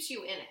what keeps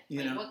you in it?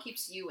 Like, what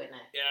keeps you in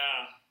it?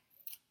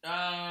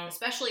 Yeah.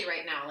 Especially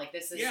right now. Like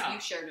this is, you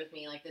shared with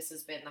me, like this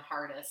has been the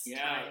hardest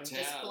time.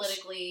 Just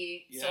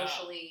politically,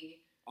 socially.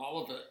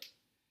 All of it.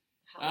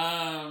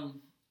 I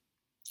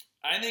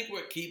think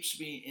what keeps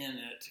me in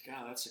it,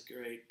 God, that's a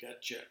great gut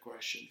check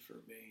question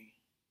for me.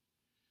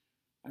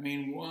 I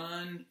mean,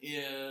 one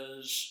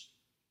is,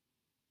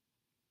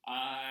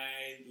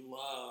 I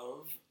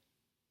love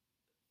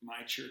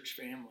my church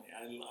family.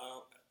 I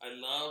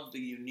love the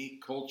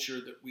unique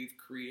culture that we've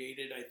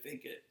created.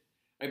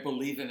 I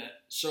believe in it.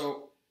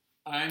 So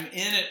I'm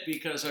in it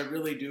because I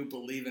really do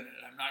believe in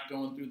it. I'm not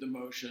going through the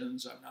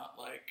motions. I'm not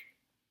like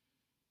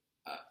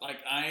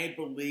I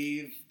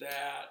believe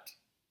that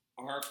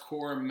our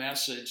core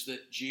message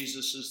that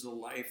Jesus is the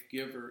life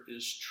giver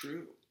is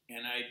true.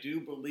 And I do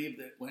believe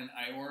that when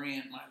I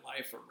orient my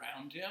life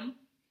around him,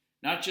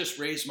 not just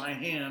raise my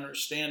hand or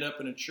stand up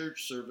in a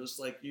church service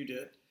like you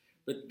did,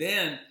 but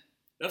then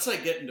that's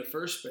like getting to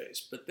first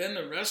base. But then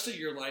the rest of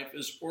your life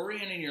is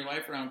orienting your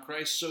life around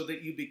Christ so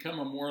that you become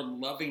a more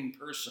loving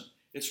person.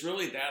 It's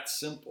really that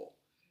simple.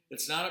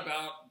 It's not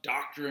about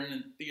doctrine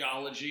and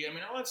theology. I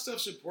mean, all that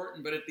stuff's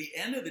important, but at the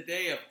end of the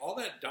day, if all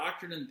that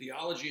doctrine and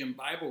theology and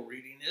Bible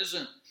reading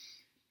isn't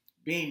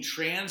being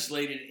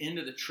translated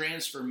into the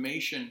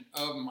transformation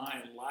of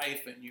my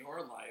life and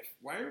your life,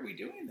 why are we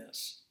doing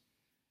this?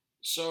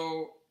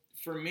 So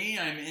for me,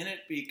 I'm in it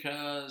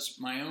because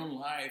my own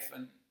life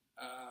and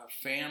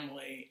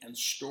family and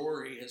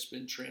story has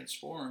been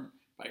transformed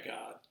by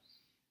God.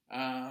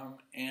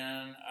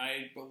 And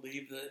I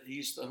believe that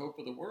he's the hope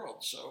of the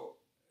world. So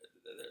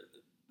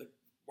the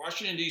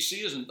Washington, D.C.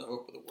 isn't the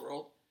hope of the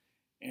world.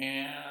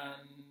 And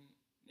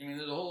I mean,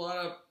 there's a whole lot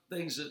of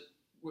things that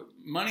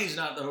money's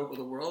not the hope of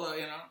the world.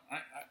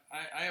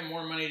 I have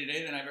more money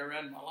today than I've ever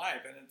had in my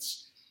life, and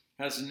it's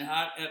has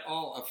not at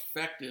all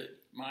affected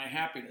my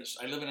happiness.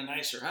 I live in a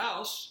nicer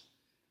house,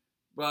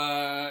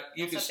 but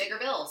you can bigger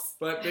bills.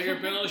 But bigger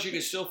bills, you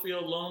can still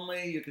feel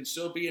lonely. You can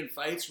still be in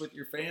fights with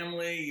your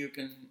family. You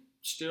can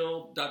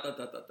still ...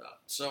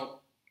 So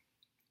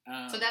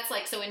that's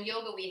like, so in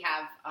yoga we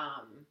have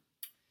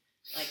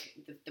like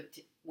the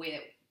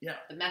way that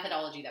the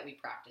methodology that we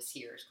practice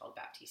here is called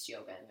Baptiste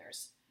Yoga, and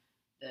there's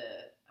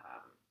the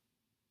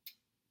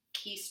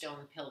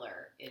keystone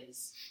pillar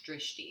is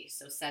drishti,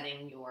 so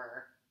setting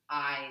your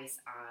eyes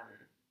on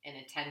an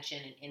attention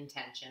and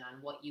intention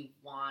on what you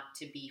want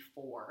to be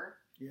for,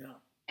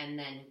 and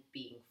then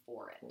being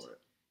for it.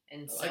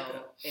 And so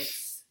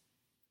it's,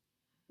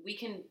 we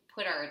can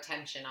put our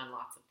attention on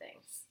lots of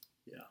things.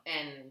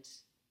 And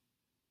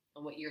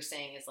what you're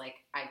saying is like,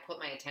 I put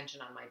my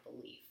attention on my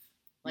belief.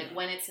 Like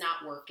when it's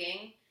not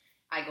working,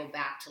 I go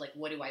back to like,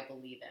 what do I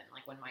believe in?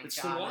 Like when my it's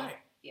job. The why.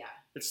 Yeah.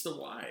 It's the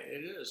why.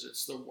 It is.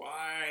 It's the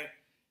why.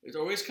 It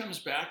always comes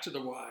back to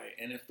the why.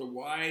 And if the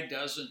why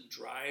doesn't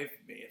drive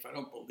me, if I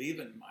don't believe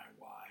in my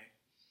why,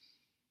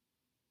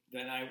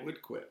 then I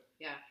would quit.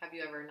 Yeah. Have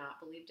you ever not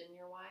believed in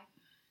your why?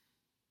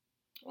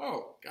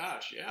 Oh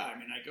gosh, yeah. I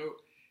mean,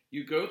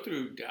 you go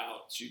through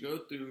doubts. You go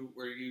through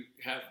where you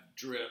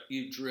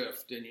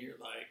drift, and you're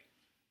like,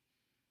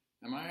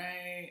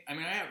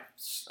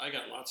 I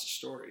got lots of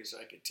stories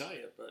I could tell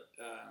you, but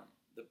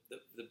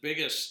the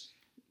biggest,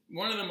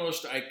 one of the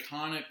most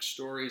iconic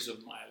stories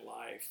of my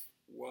life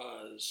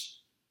was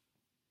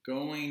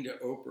going to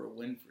Oprah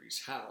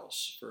Winfrey's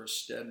house for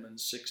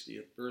Stedman's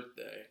 60th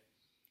birthday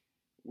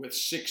with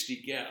 60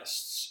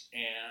 guests,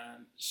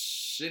 and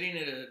sitting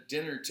at a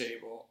dinner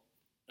table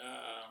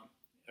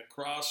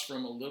across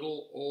from a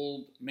little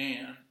old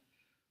man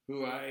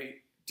who I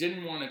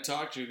didn't want to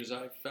talk to because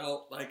I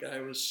felt like I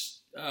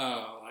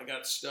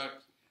got stuck.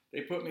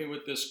 They put me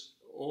with this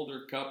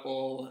older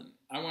couple, and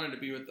I wanted to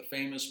be with the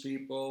famous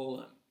people.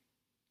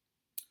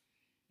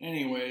 And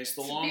anyways,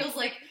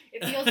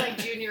 it feels like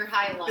junior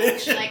high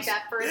lunch, like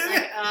that first,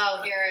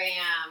 oh, here I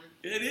am.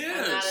 It is.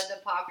 I'm not at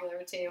the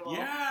popular table.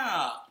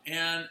 Yeah,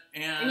 and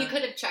you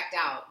could have checked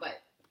out,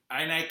 but.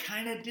 And I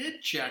kind of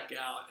did check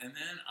out, and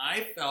then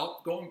I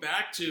felt, going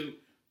back to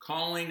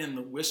calling and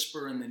the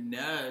whisper and the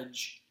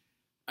nudge,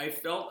 I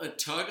felt a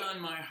tug on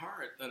my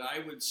heart that I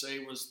would say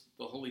was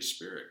the Holy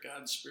Spirit,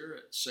 God's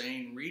Spirit,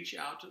 saying, reach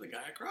out to the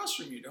guy across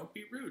from you. Don't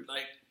be rude.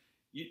 Like,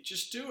 you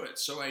just do it.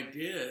 So I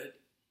did.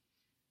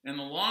 And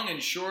the long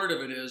and short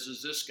of it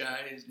is this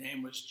guy, his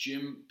name was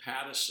Jim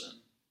Pattison.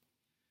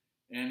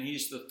 And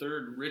he's the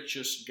third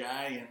richest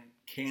guy in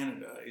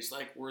Canada. He's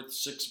like worth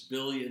 $6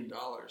 billion. And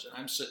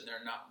I'm sitting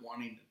there not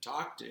wanting to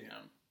talk to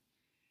him.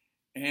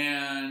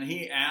 And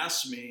he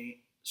asked me,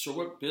 so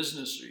what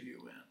business are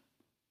you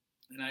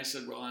in? And I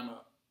said, well, I'm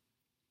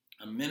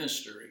a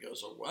minister. He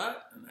goes, a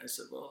what? And I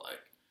said, well, like,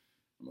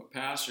 I'm a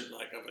pastor,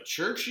 like of a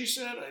church, he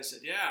said. I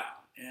said, yeah.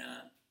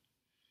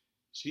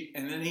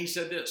 And then he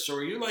said this, so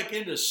are you like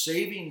into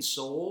saving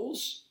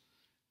souls?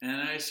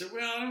 And I said,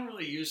 well, I don't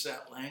really use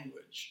that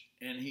language.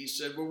 And he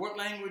said, well, what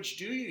language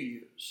do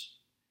you use?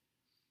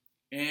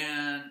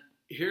 And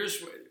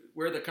here's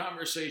where the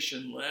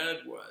conversation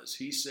led was,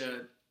 he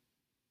said,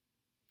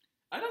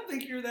 I don't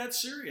think you're that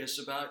serious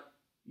about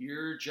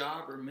your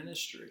job or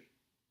ministry.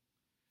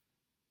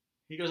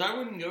 He goes, I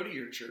wouldn't go to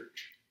your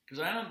church because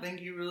I don't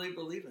think you really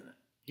believe in it.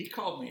 He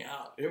called me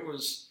out. It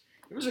was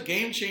a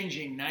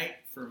game-changing night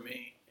for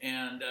me.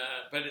 And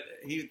but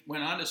he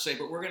went on to say,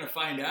 but we're going to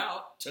find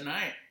out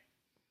tonight.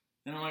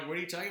 And I'm like, what are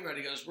you talking about?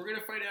 He goes, we're going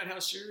to find out how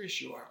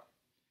serious you are.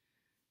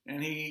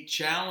 And he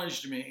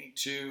challenged me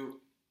to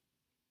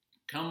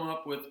come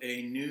up with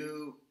a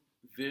new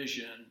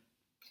vision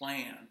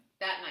plan.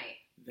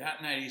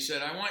 That night, he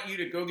said, I want you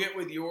to go get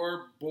with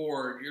your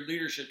board, your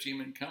leadership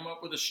team, and come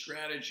up with a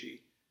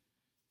strategy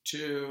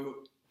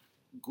to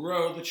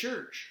grow the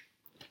church.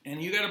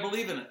 And you got to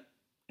believe in it.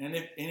 And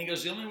he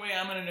goes, the only way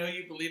I'm going to know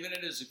you believe in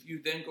it is if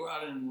you then go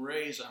out and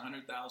raise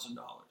 $100,000.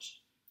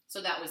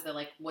 So that was the,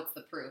 like, what's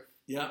the proof?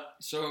 Yeah.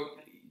 So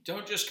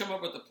don't just come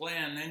up with a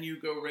plan, then you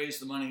go raise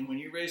the money. When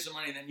you raise the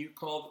money, then you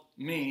call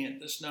me at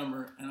this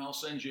number, and I'll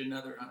send you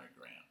another $100,000.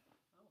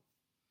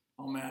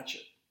 I'll match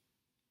it.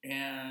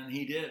 And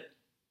he did.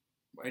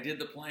 I did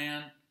the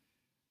plan.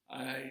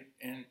 I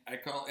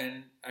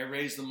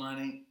raised the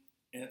money.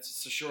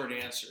 It's a short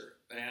answer,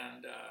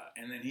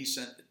 and then he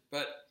sent it.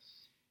 But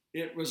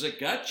it was a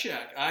gut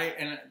check.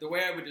 And the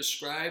way I would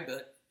describe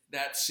it,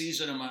 that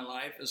season of my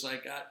life is I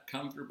got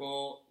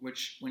comfortable,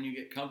 which when you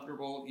get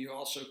comfortable, you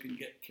also can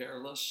get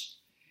careless,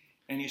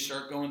 and you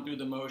start going through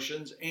the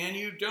motions, and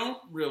you don't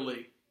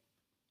really.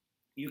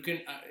 You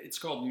can. It's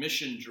called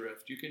mission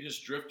drift. You can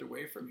just drift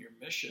away from your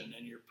mission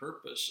and your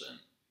purpose, and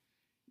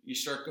you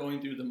start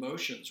going through the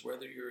motions,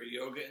 whether you're a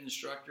yoga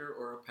instructor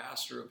or a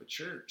pastor of a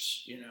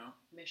church,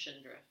 Mission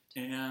drift.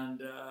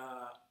 And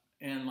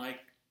like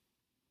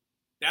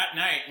that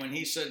night when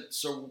he said,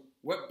 so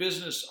what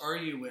business are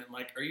you in?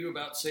 Like, are you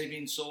about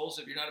saving souls?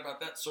 If you're not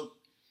about that. So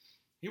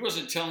he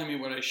wasn't telling me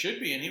what I should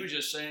be. And he was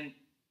just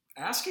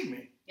asking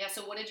me. Yeah.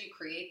 So what did you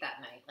create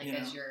that night? Like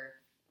as you're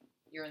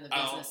in the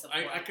business of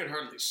I could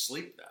hardly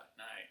sleep that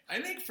night.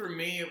 I think for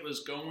me, it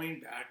was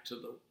going back to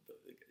the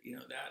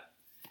that,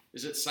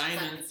 is it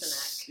Simon?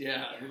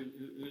 Yeah.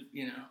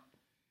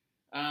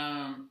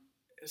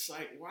 It's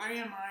like, why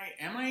am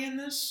I in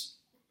this?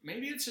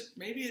 Maybe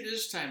it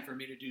is time for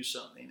me to do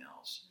something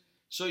else.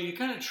 So you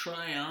kind of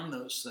try on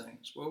those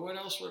things. Well, what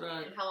else would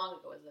I? And how long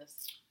ago was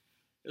this?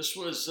 This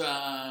was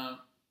like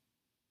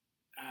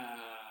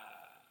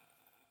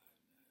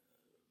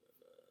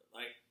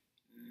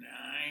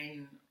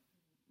 9.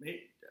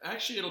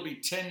 Actually, it'll be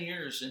 10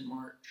 years in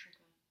March.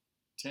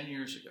 Okay. 10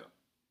 years ago.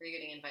 Are you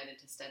getting invited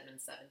to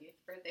Stedman's 70th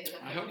birthday?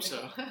 I hope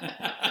so.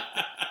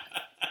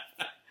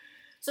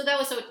 So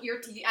you're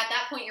at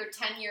that point you're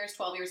 10 years,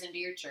 12 years into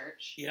your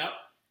church. Yep.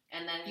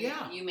 And then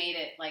you made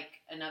it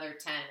like another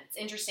 10. It's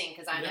interesting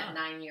because I'm at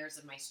 9 years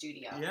of my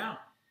studio. Yeah.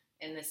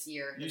 And this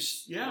year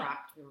has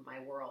rocked through my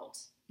world.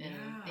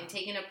 And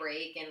taking a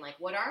break and like,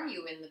 what are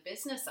you in the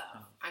business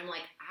of? I'm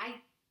like, I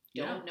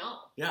don't know.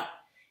 Yeah.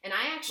 And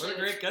I actually what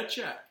a great gut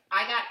check.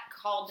 I got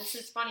called. This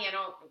is funny. I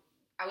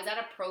was at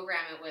a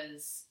program. It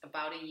was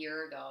about a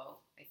year ago,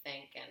 I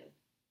think, and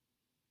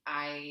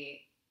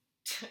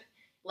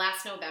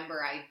last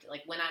November I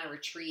went on a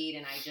retreat,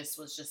 and I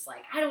was just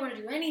like, I don't want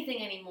to do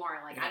anything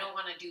anymore. Like I don't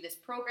want to do this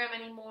program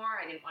anymore.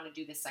 I didn't want to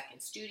do this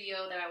second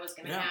studio that I was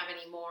going to have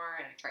anymore.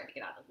 And I tried to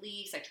get out of the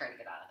lease. I tried to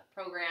get out of the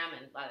program,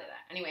 and blah, blah,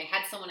 blah. Anyway, I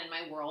had someone in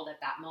my world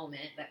at that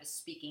moment that was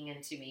speaking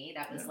into me.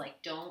 That was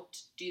like,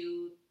 don't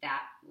do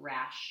that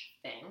rash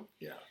thing.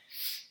 Yeah.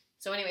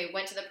 So anyway,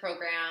 went to the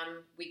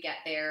program, we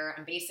get there,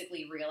 and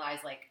basically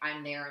realized, like,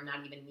 I'm there, I'm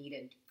not even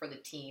needed for the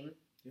team,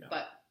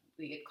 but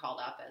we get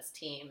called up as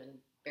team, and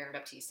Baron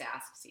Baptiste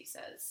asks, he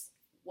says,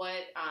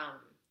 what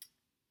are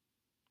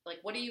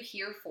you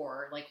here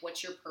for? Like,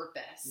 what's your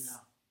purpose?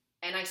 Yeah.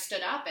 And I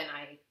stood up, and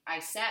I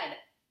said,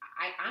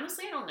 I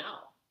honestly, I don't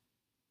know.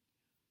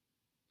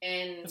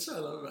 And that's what I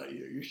love about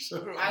you. You're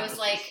so I was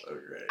like, so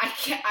great. I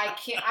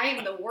can't, I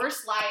am the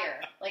worst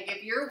liar. Like,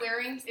 if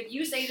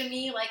you say to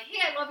me, like, hey,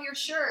 I love your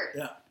shirt.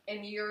 Yeah.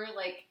 And you're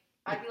like,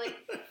 I'd be like,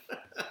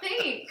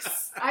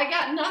 thanks. I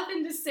got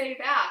nothing to say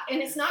back.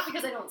 And it's not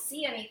because I don't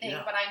see anything,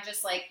 but I'm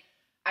just like,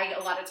 I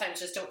a lot of times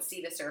just don't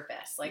see the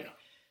surface. Like,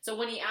 so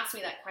when he asked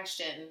me that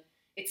question,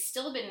 it's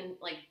still been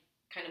like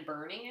kind of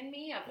burning in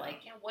me of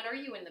like, what are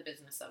you in the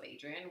business of,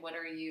 Adrian? What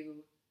are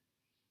you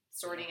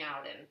sorting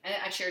out? And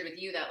I shared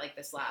with you that like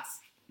this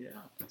last,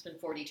 it's been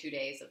 42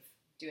 days of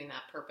doing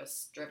that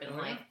purpose-driven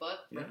life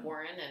book with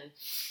Warren, and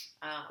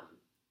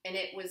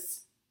it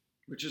was,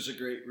 which is a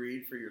great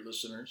read for your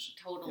listeners.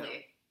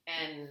 Totally.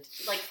 And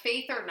like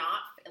faith or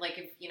not, like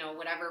if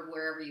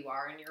wherever you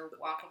are in your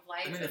walk of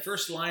life. I mean, the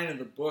first line of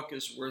the book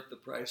is worth the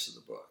price of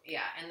the book.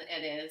 Yeah, and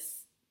it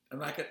is. I'm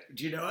not gonna.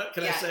 Do you know it?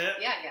 Can I say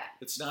it? Yeah.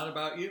 It's not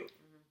about you.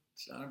 Mm-hmm.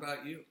 It's not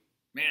about you,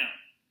 man.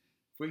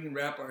 If we can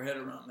wrap our head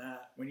around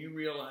that, when you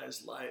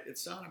realize life,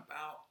 it's not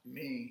about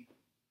me,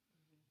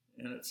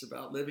 and it's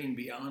about living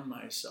beyond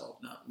myself,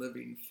 not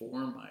living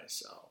for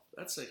myself.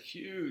 That's a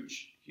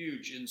huge,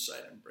 huge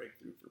insight and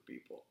breakthrough for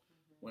people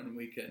when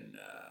we can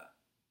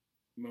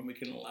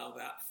allow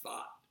that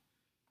thought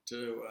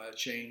to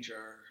change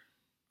our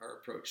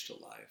approach to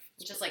life.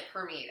 It's just like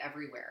permeate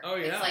everywhere. Oh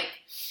yeah. It's like,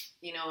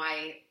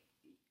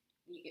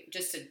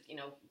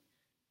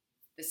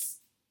 this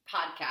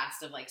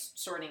podcast of like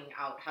sorting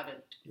out how to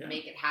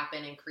make it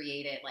happen and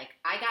create it. Like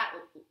I got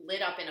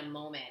lit up in a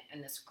moment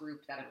in this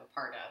group that I'm a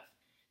part of.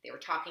 They were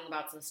talking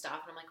about some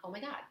stuff and I'm like, oh my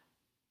God,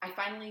 I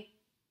finally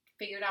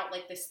figured out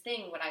like this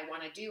thing, what I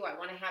want to do. I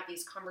want to have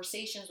these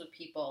conversations with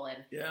people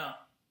and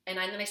then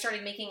I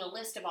started making a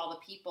list of all the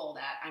people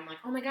that I'm like,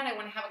 oh my God, I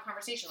want to have a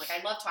conversation. Like,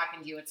 I love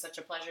talking to you. It's such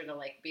a pleasure to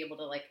like be able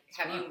to like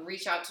have you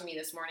reach out to me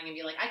this morning and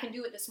be like, I can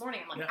do it this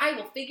morning. I'm like, I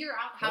will figure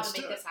out how to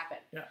make this happen.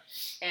 Yeah.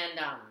 And,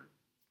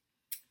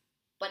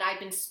 but I've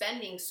been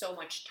spending so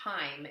much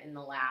time in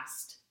the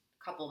last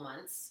couple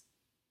months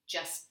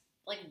just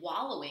like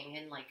wallowing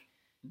in like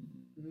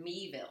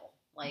Meville.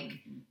 Like,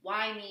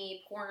 why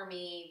me, poor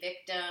me,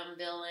 victim,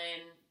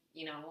 villain,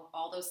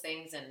 all those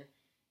things. And,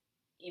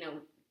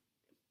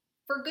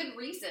 for good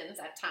reasons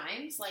at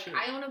times. Like, sure.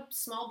 I own a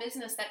small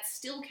business that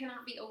still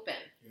cannot be open.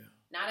 Yeah.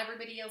 Not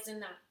everybody else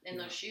in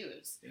those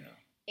shoes. Yeah.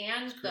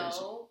 And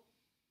though,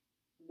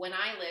 when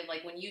I live,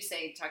 like when you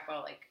talk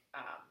about like,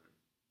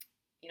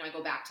 I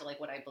go back to like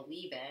what I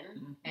believe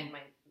in and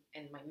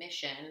my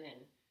mission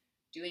and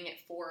doing it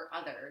for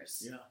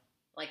others. Yeah.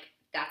 Like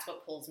that's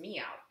what pulls me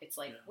out. It's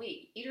like,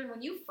 wait, Adrian,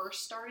 when you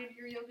first started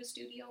your yoga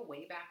studio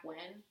way back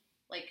when,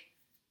 like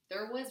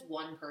there was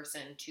one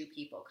person, 2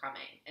 people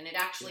coming, and it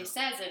actually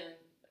says in,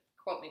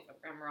 quote me if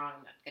I'm wrong,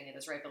 I'm not getting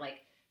this right, but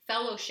like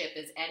fellowship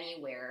is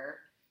anywhere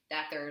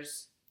that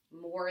there's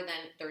more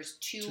than there's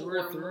two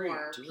or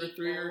more two or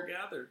three are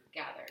gathered.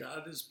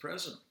 God is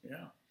present.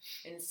 Yeah.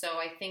 And so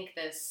I think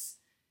this,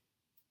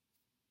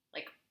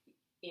 like,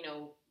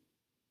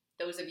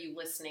 those of you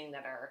listening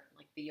that are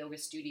like the yoga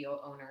studio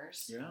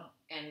owners,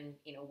 and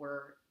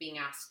we're being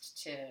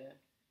asked to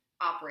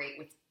operate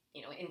with,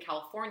 in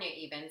California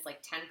even it's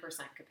like 10%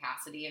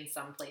 capacity in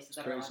some places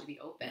that are allowed to be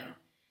open. Yeah.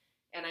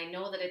 And I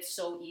know that it's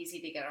so easy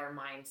to get our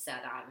mind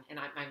set on, and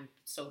I'm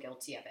so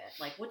guilty of it.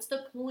 Like, what's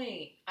the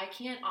point? I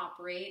can't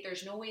operate.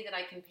 There's no way that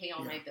I can pay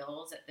all my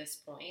bills at this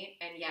point.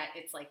 And yet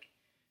it's like,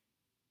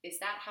 is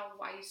that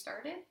why you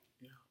started?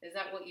 Yeah. Is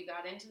that what you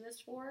got into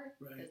this for?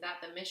 Right. Is that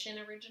the mission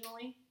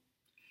originally?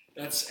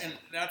 That's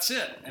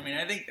it. I mean,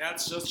 I think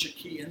that's such a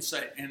key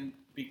insight. And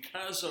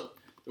because of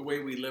the way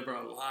we live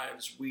our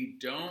lives, we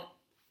don't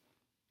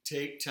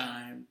take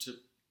time to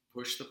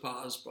push the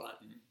pause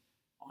button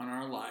on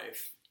our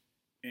life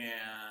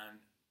and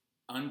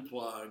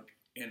unplug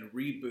and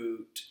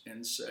reboot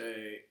and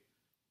say,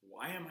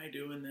 why am I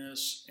doing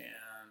this?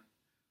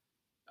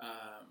 And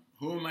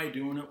who am I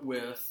doing it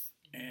with?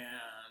 And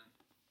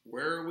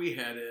where are we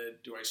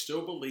headed? Do I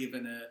still believe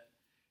in it?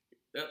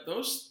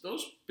 Those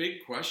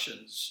big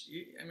questions,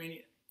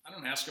 I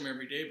don't ask them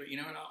every day, but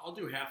I'll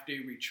do half-day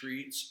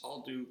retreats.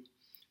 I'll do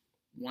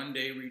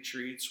one-day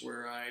retreats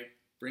where I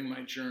bring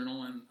my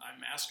journal and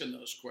I'm asking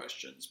those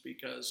questions,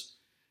 because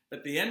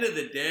at the end of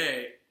the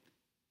day,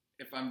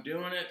 if I'm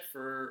doing it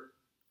for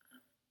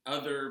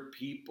other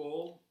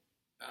people,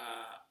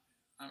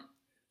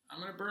 I'm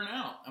going to burn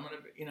out. I'm going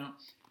to,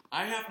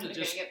 I have to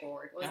just get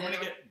bored. I'm going to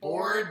get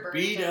bored,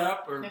 beat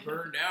up, or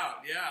burned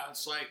out. Yeah,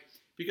 it's like,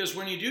 because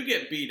when you do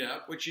get beat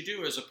up, which you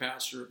do as a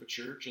pastor of a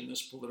church in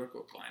this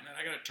political climate,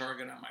 I got a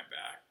target on my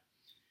back.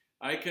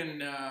 I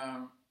can,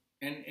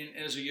 and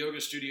as a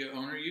yoga studio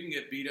owner, you can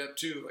get beat up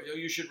too. Oh,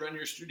 you should run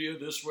your studio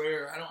this way,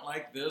 or I don't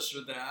like this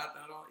or that.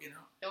 I don't,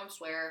 Don't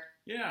swear.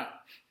 Yeah,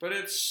 but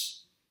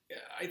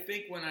I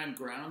think when I'm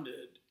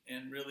grounded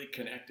and really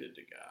connected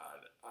to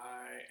God,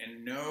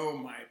 and know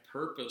my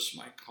purpose,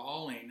 my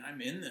calling,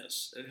 I'm in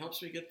this. It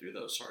helps me get through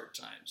those hard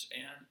times,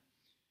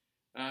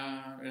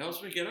 and it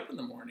helps me get up in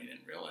the morning and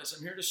realize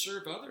I'm here to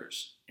serve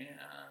others,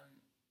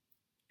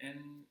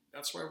 and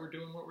that's why we're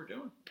doing what we're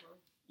doing.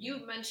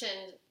 You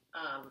mentioned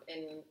I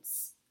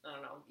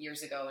don't know,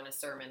 years ago in a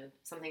sermon,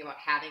 something about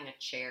having a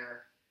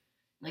chair,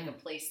 like a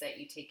place that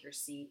you take your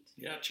seat.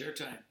 Yeah, chair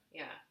time.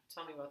 Yeah,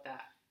 tell me about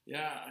that.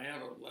 Yeah, I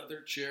have a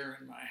leather chair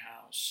in my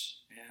house,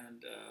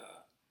 and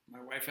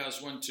my wife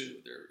has one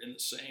too. They're in the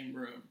same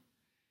room.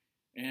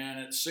 And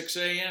at 6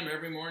 a.m.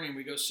 every morning,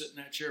 we go sit in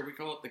that chair. We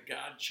call it the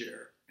God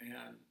chair.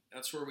 And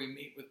that's where we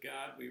meet with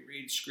God. We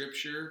read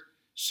scripture,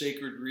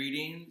 sacred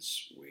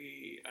readings.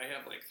 I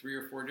have like 3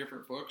 or 4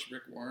 different books.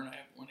 Rick Warren, I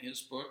have one of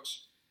his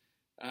books.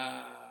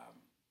 And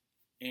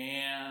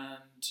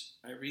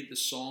I read the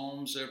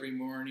Psalms every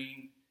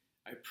morning.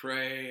 I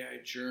pray,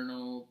 I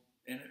journal,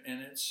 and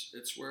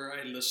it's where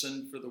I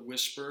listen for the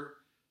whisper,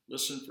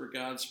 listen for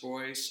God's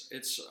voice.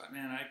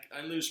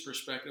 I lose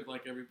perspective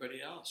like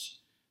everybody else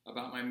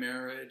about my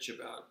marriage,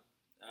 about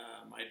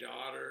my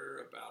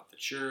daughter, about the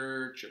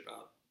church,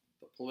 about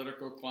the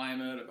political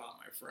climate, about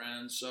my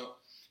friends. So,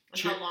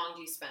 how long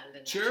do you spend in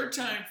that chair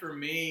time for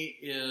me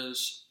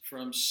is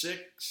from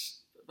 6.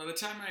 By the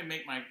time I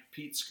make my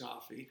Pete's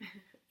coffee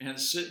and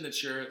sit in the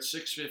chair at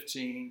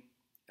 6:15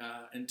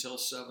 until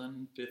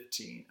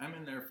 7:15, I'm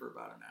in there for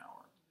about an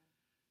hour.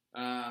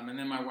 And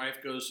then my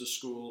wife goes to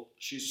school.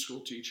 She's a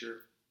school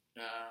teacher.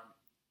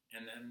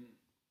 And then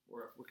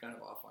we're kind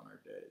of off on our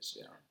days.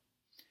 Yeah.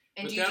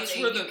 And do you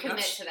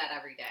commit to that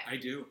every day? I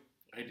do.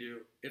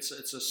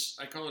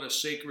 I call it a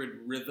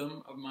sacred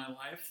rhythm of my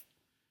life.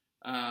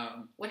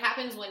 What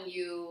happens when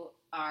you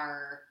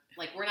are,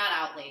 like, we're not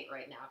out late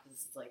right now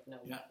because it's like,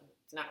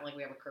 it's not like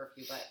we have a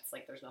curfew, but it's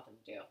like there's nothing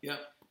to do. Yeah.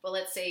 But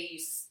let's say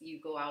you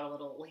go out a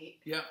little late.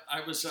 Yeah,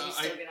 I was. Do you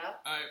still get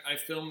up? I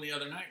filmed the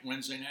other night,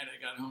 Wednesday night.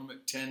 I got home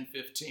at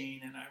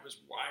 10:15, and I was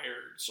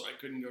wired, so I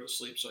couldn't go to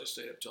sleep. So I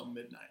stayed up till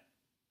midnight,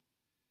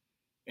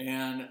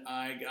 and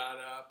I got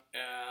up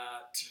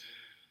at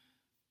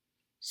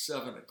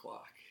 7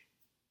 o'clock.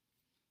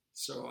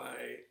 So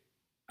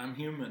I'm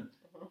human.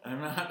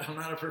 I'm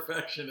not a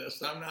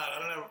perfectionist. I don't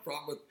have a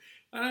problem with.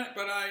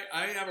 But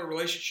I have a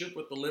relationship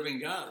with the living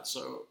God.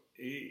 So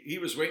he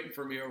was waiting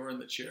for me over in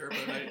the chair,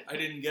 but I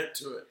didn't get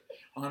to it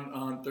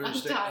on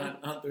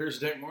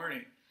Thursday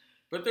morning.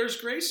 But there's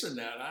grace in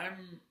that.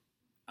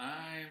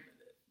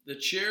 The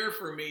chair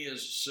for me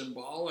is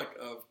symbolic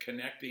of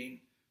connecting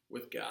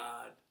with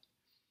God,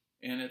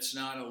 and it's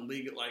not a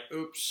legal, like,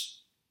 oops,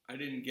 I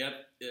didn't get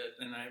it,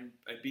 and I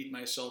beat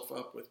myself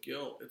up with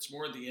guilt. It's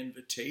more the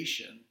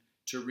invitation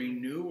to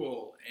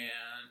renewal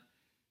and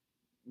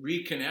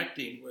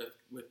reconnecting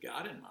with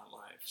God in my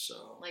life.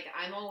 So, like,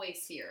 I'm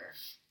always here.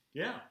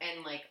 Yeah.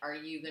 And, like, are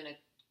you going to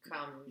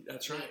come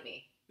meet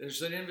me?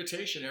 There's an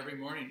invitation every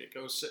morning to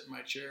go sit in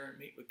my chair and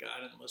meet with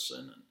God and listen.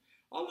 And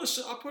I'll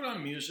put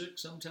on music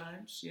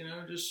sometimes,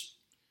 just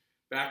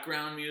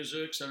background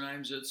music.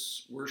 Sometimes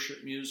it's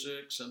worship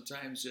music.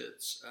 Sometimes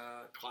it's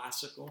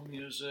classical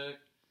music.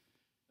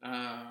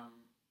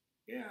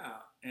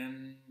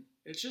 And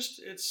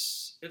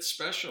it's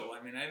special.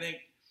 I mean, I think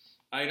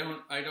I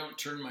don't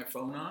turn my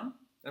phone on.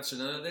 That's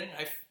another thing.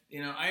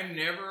 I've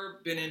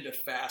never been into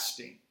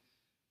fasting,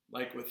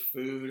 like with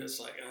food. It's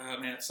like,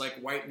 man, it's like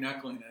white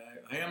knuckling.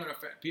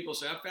 People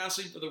say I'm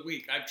fasting for the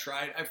week. I've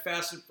tried. I've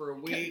fasted for a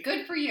week.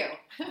 Good for you.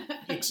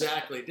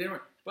 Exactly.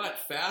 But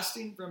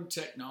fasting from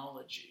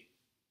technology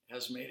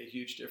has made a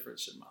huge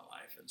difference in my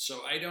life, and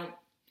so I don't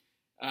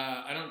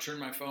turn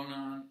my phone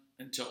on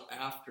until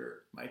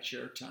after my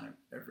chair time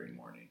every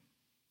morning.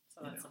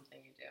 So that's something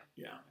you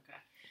do. Yeah. Okay.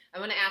 I'm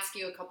going to ask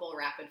you a couple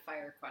rapid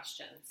fire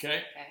questions.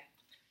 Okay.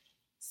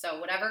 So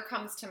whatever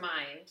comes to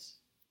mind,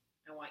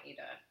 I want you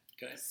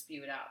to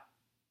spew it out.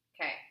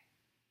 Okay.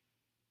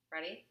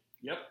 Ready?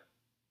 Yep.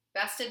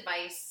 Best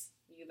advice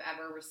you've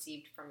ever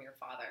received from your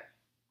father?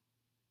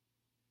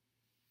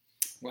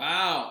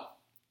 Wow.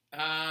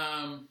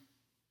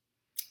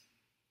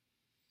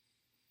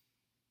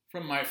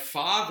 From my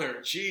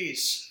father,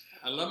 geez.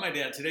 I love my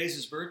dad. Today's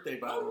his birthday,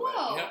 by the way.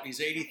 Whoa. Yep, he's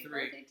 83.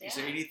 Birthday, he's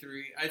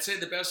 83. I'd say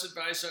the best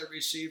advice I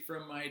received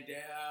from my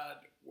dad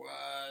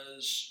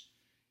was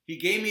he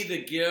gave me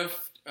the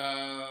gift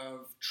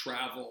of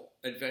travel,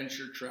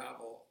 adventure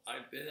travel.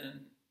 I've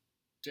been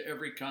to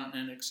every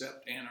continent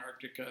except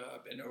Antarctica.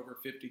 I've been to over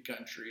 50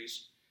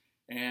 countries.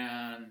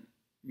 And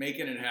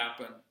making it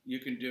happen. You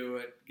can do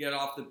it. Get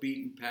off the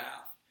beaten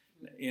path.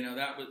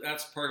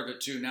 That's part of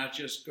it too. Not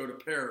just go to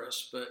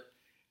Paris, but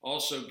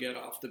also get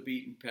off the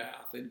beaten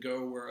path and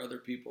go where other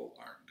people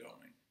aren't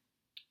going.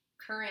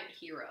 Current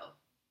hero.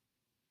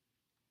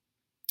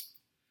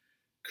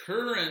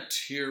 Current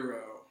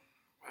hero.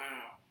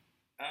 Wow.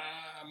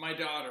 My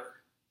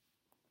daughter.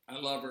 I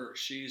love her.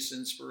 She's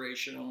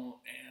inspirational,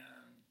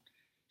 and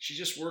she's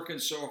just working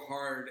so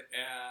hard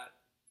at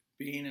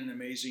being an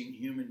amazing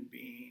human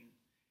being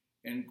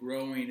and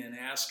growing and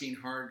asking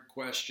hard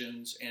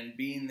questions and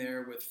being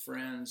there with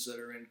friends that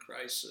are in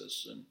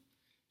crisis. And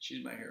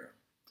she's my hero.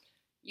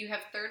 You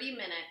have 30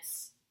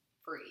 minutes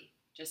free.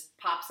 Just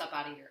pops up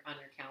on your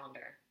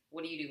calendar.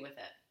 What do you do with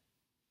it?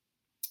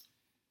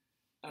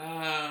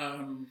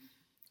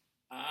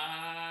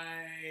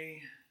 I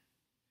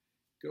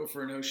go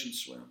for an ocean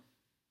swim.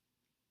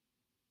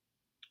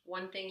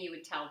 One thing you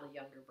would tell the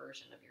younger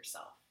version of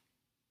yourself?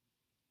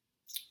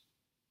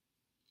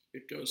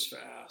 It goes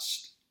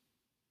fast.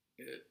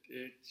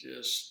 It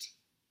just,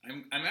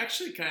 I'm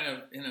actually kind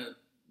of in a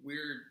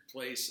weird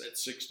place at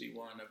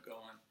 61 of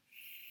going,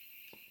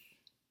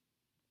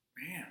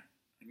 man,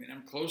 I mean,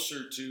 I'm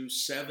closer to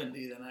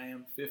 70 than I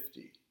am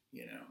 50,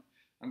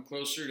 I'm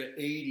closer to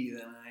 80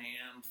 than I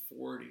am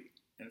 40.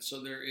 And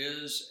so there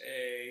is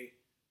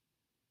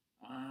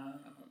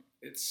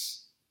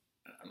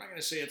I'm not going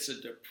to say it's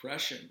a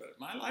depression, but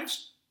my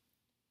life's,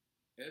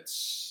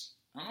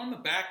 I'm on the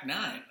back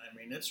nine. I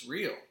mean, it's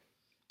real.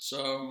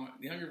 So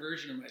the younger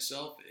version of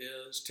myself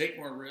is take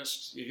more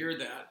risks. You hear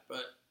that,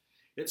 but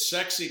it's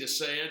sexy to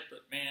say it,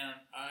 but man,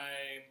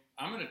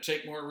 I'm going to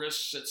take more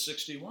risks at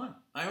 61.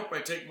 I hope I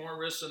take more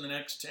risks in the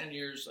next 10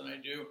 years than I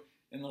do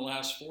in the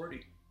last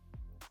 40.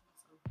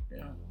 Awesome.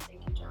 Yeah.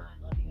 Thank you, John.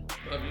 I love you.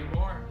 Love you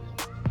more.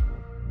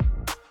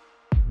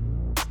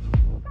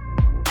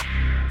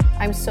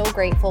 I'm so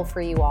grateful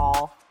for you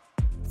all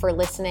for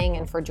listening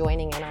and for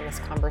joining in on this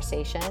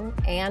conversation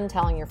and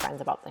telling your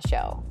friends about the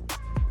show.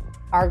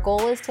 Our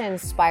goal is to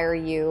inspire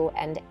you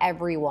and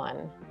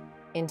everyone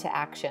into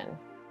action.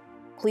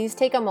 Please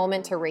take a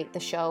moment to rate the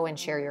show and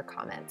share your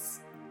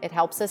comments. It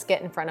helps us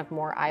get in front of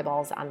more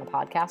eyeballs on the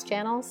podcast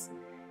channels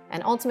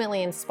and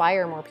ultimately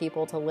inspire more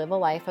people to live a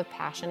life of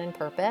passion and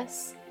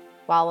purpose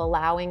while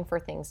allowing for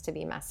things to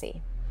be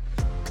messy.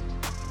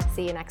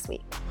 See you next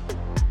week.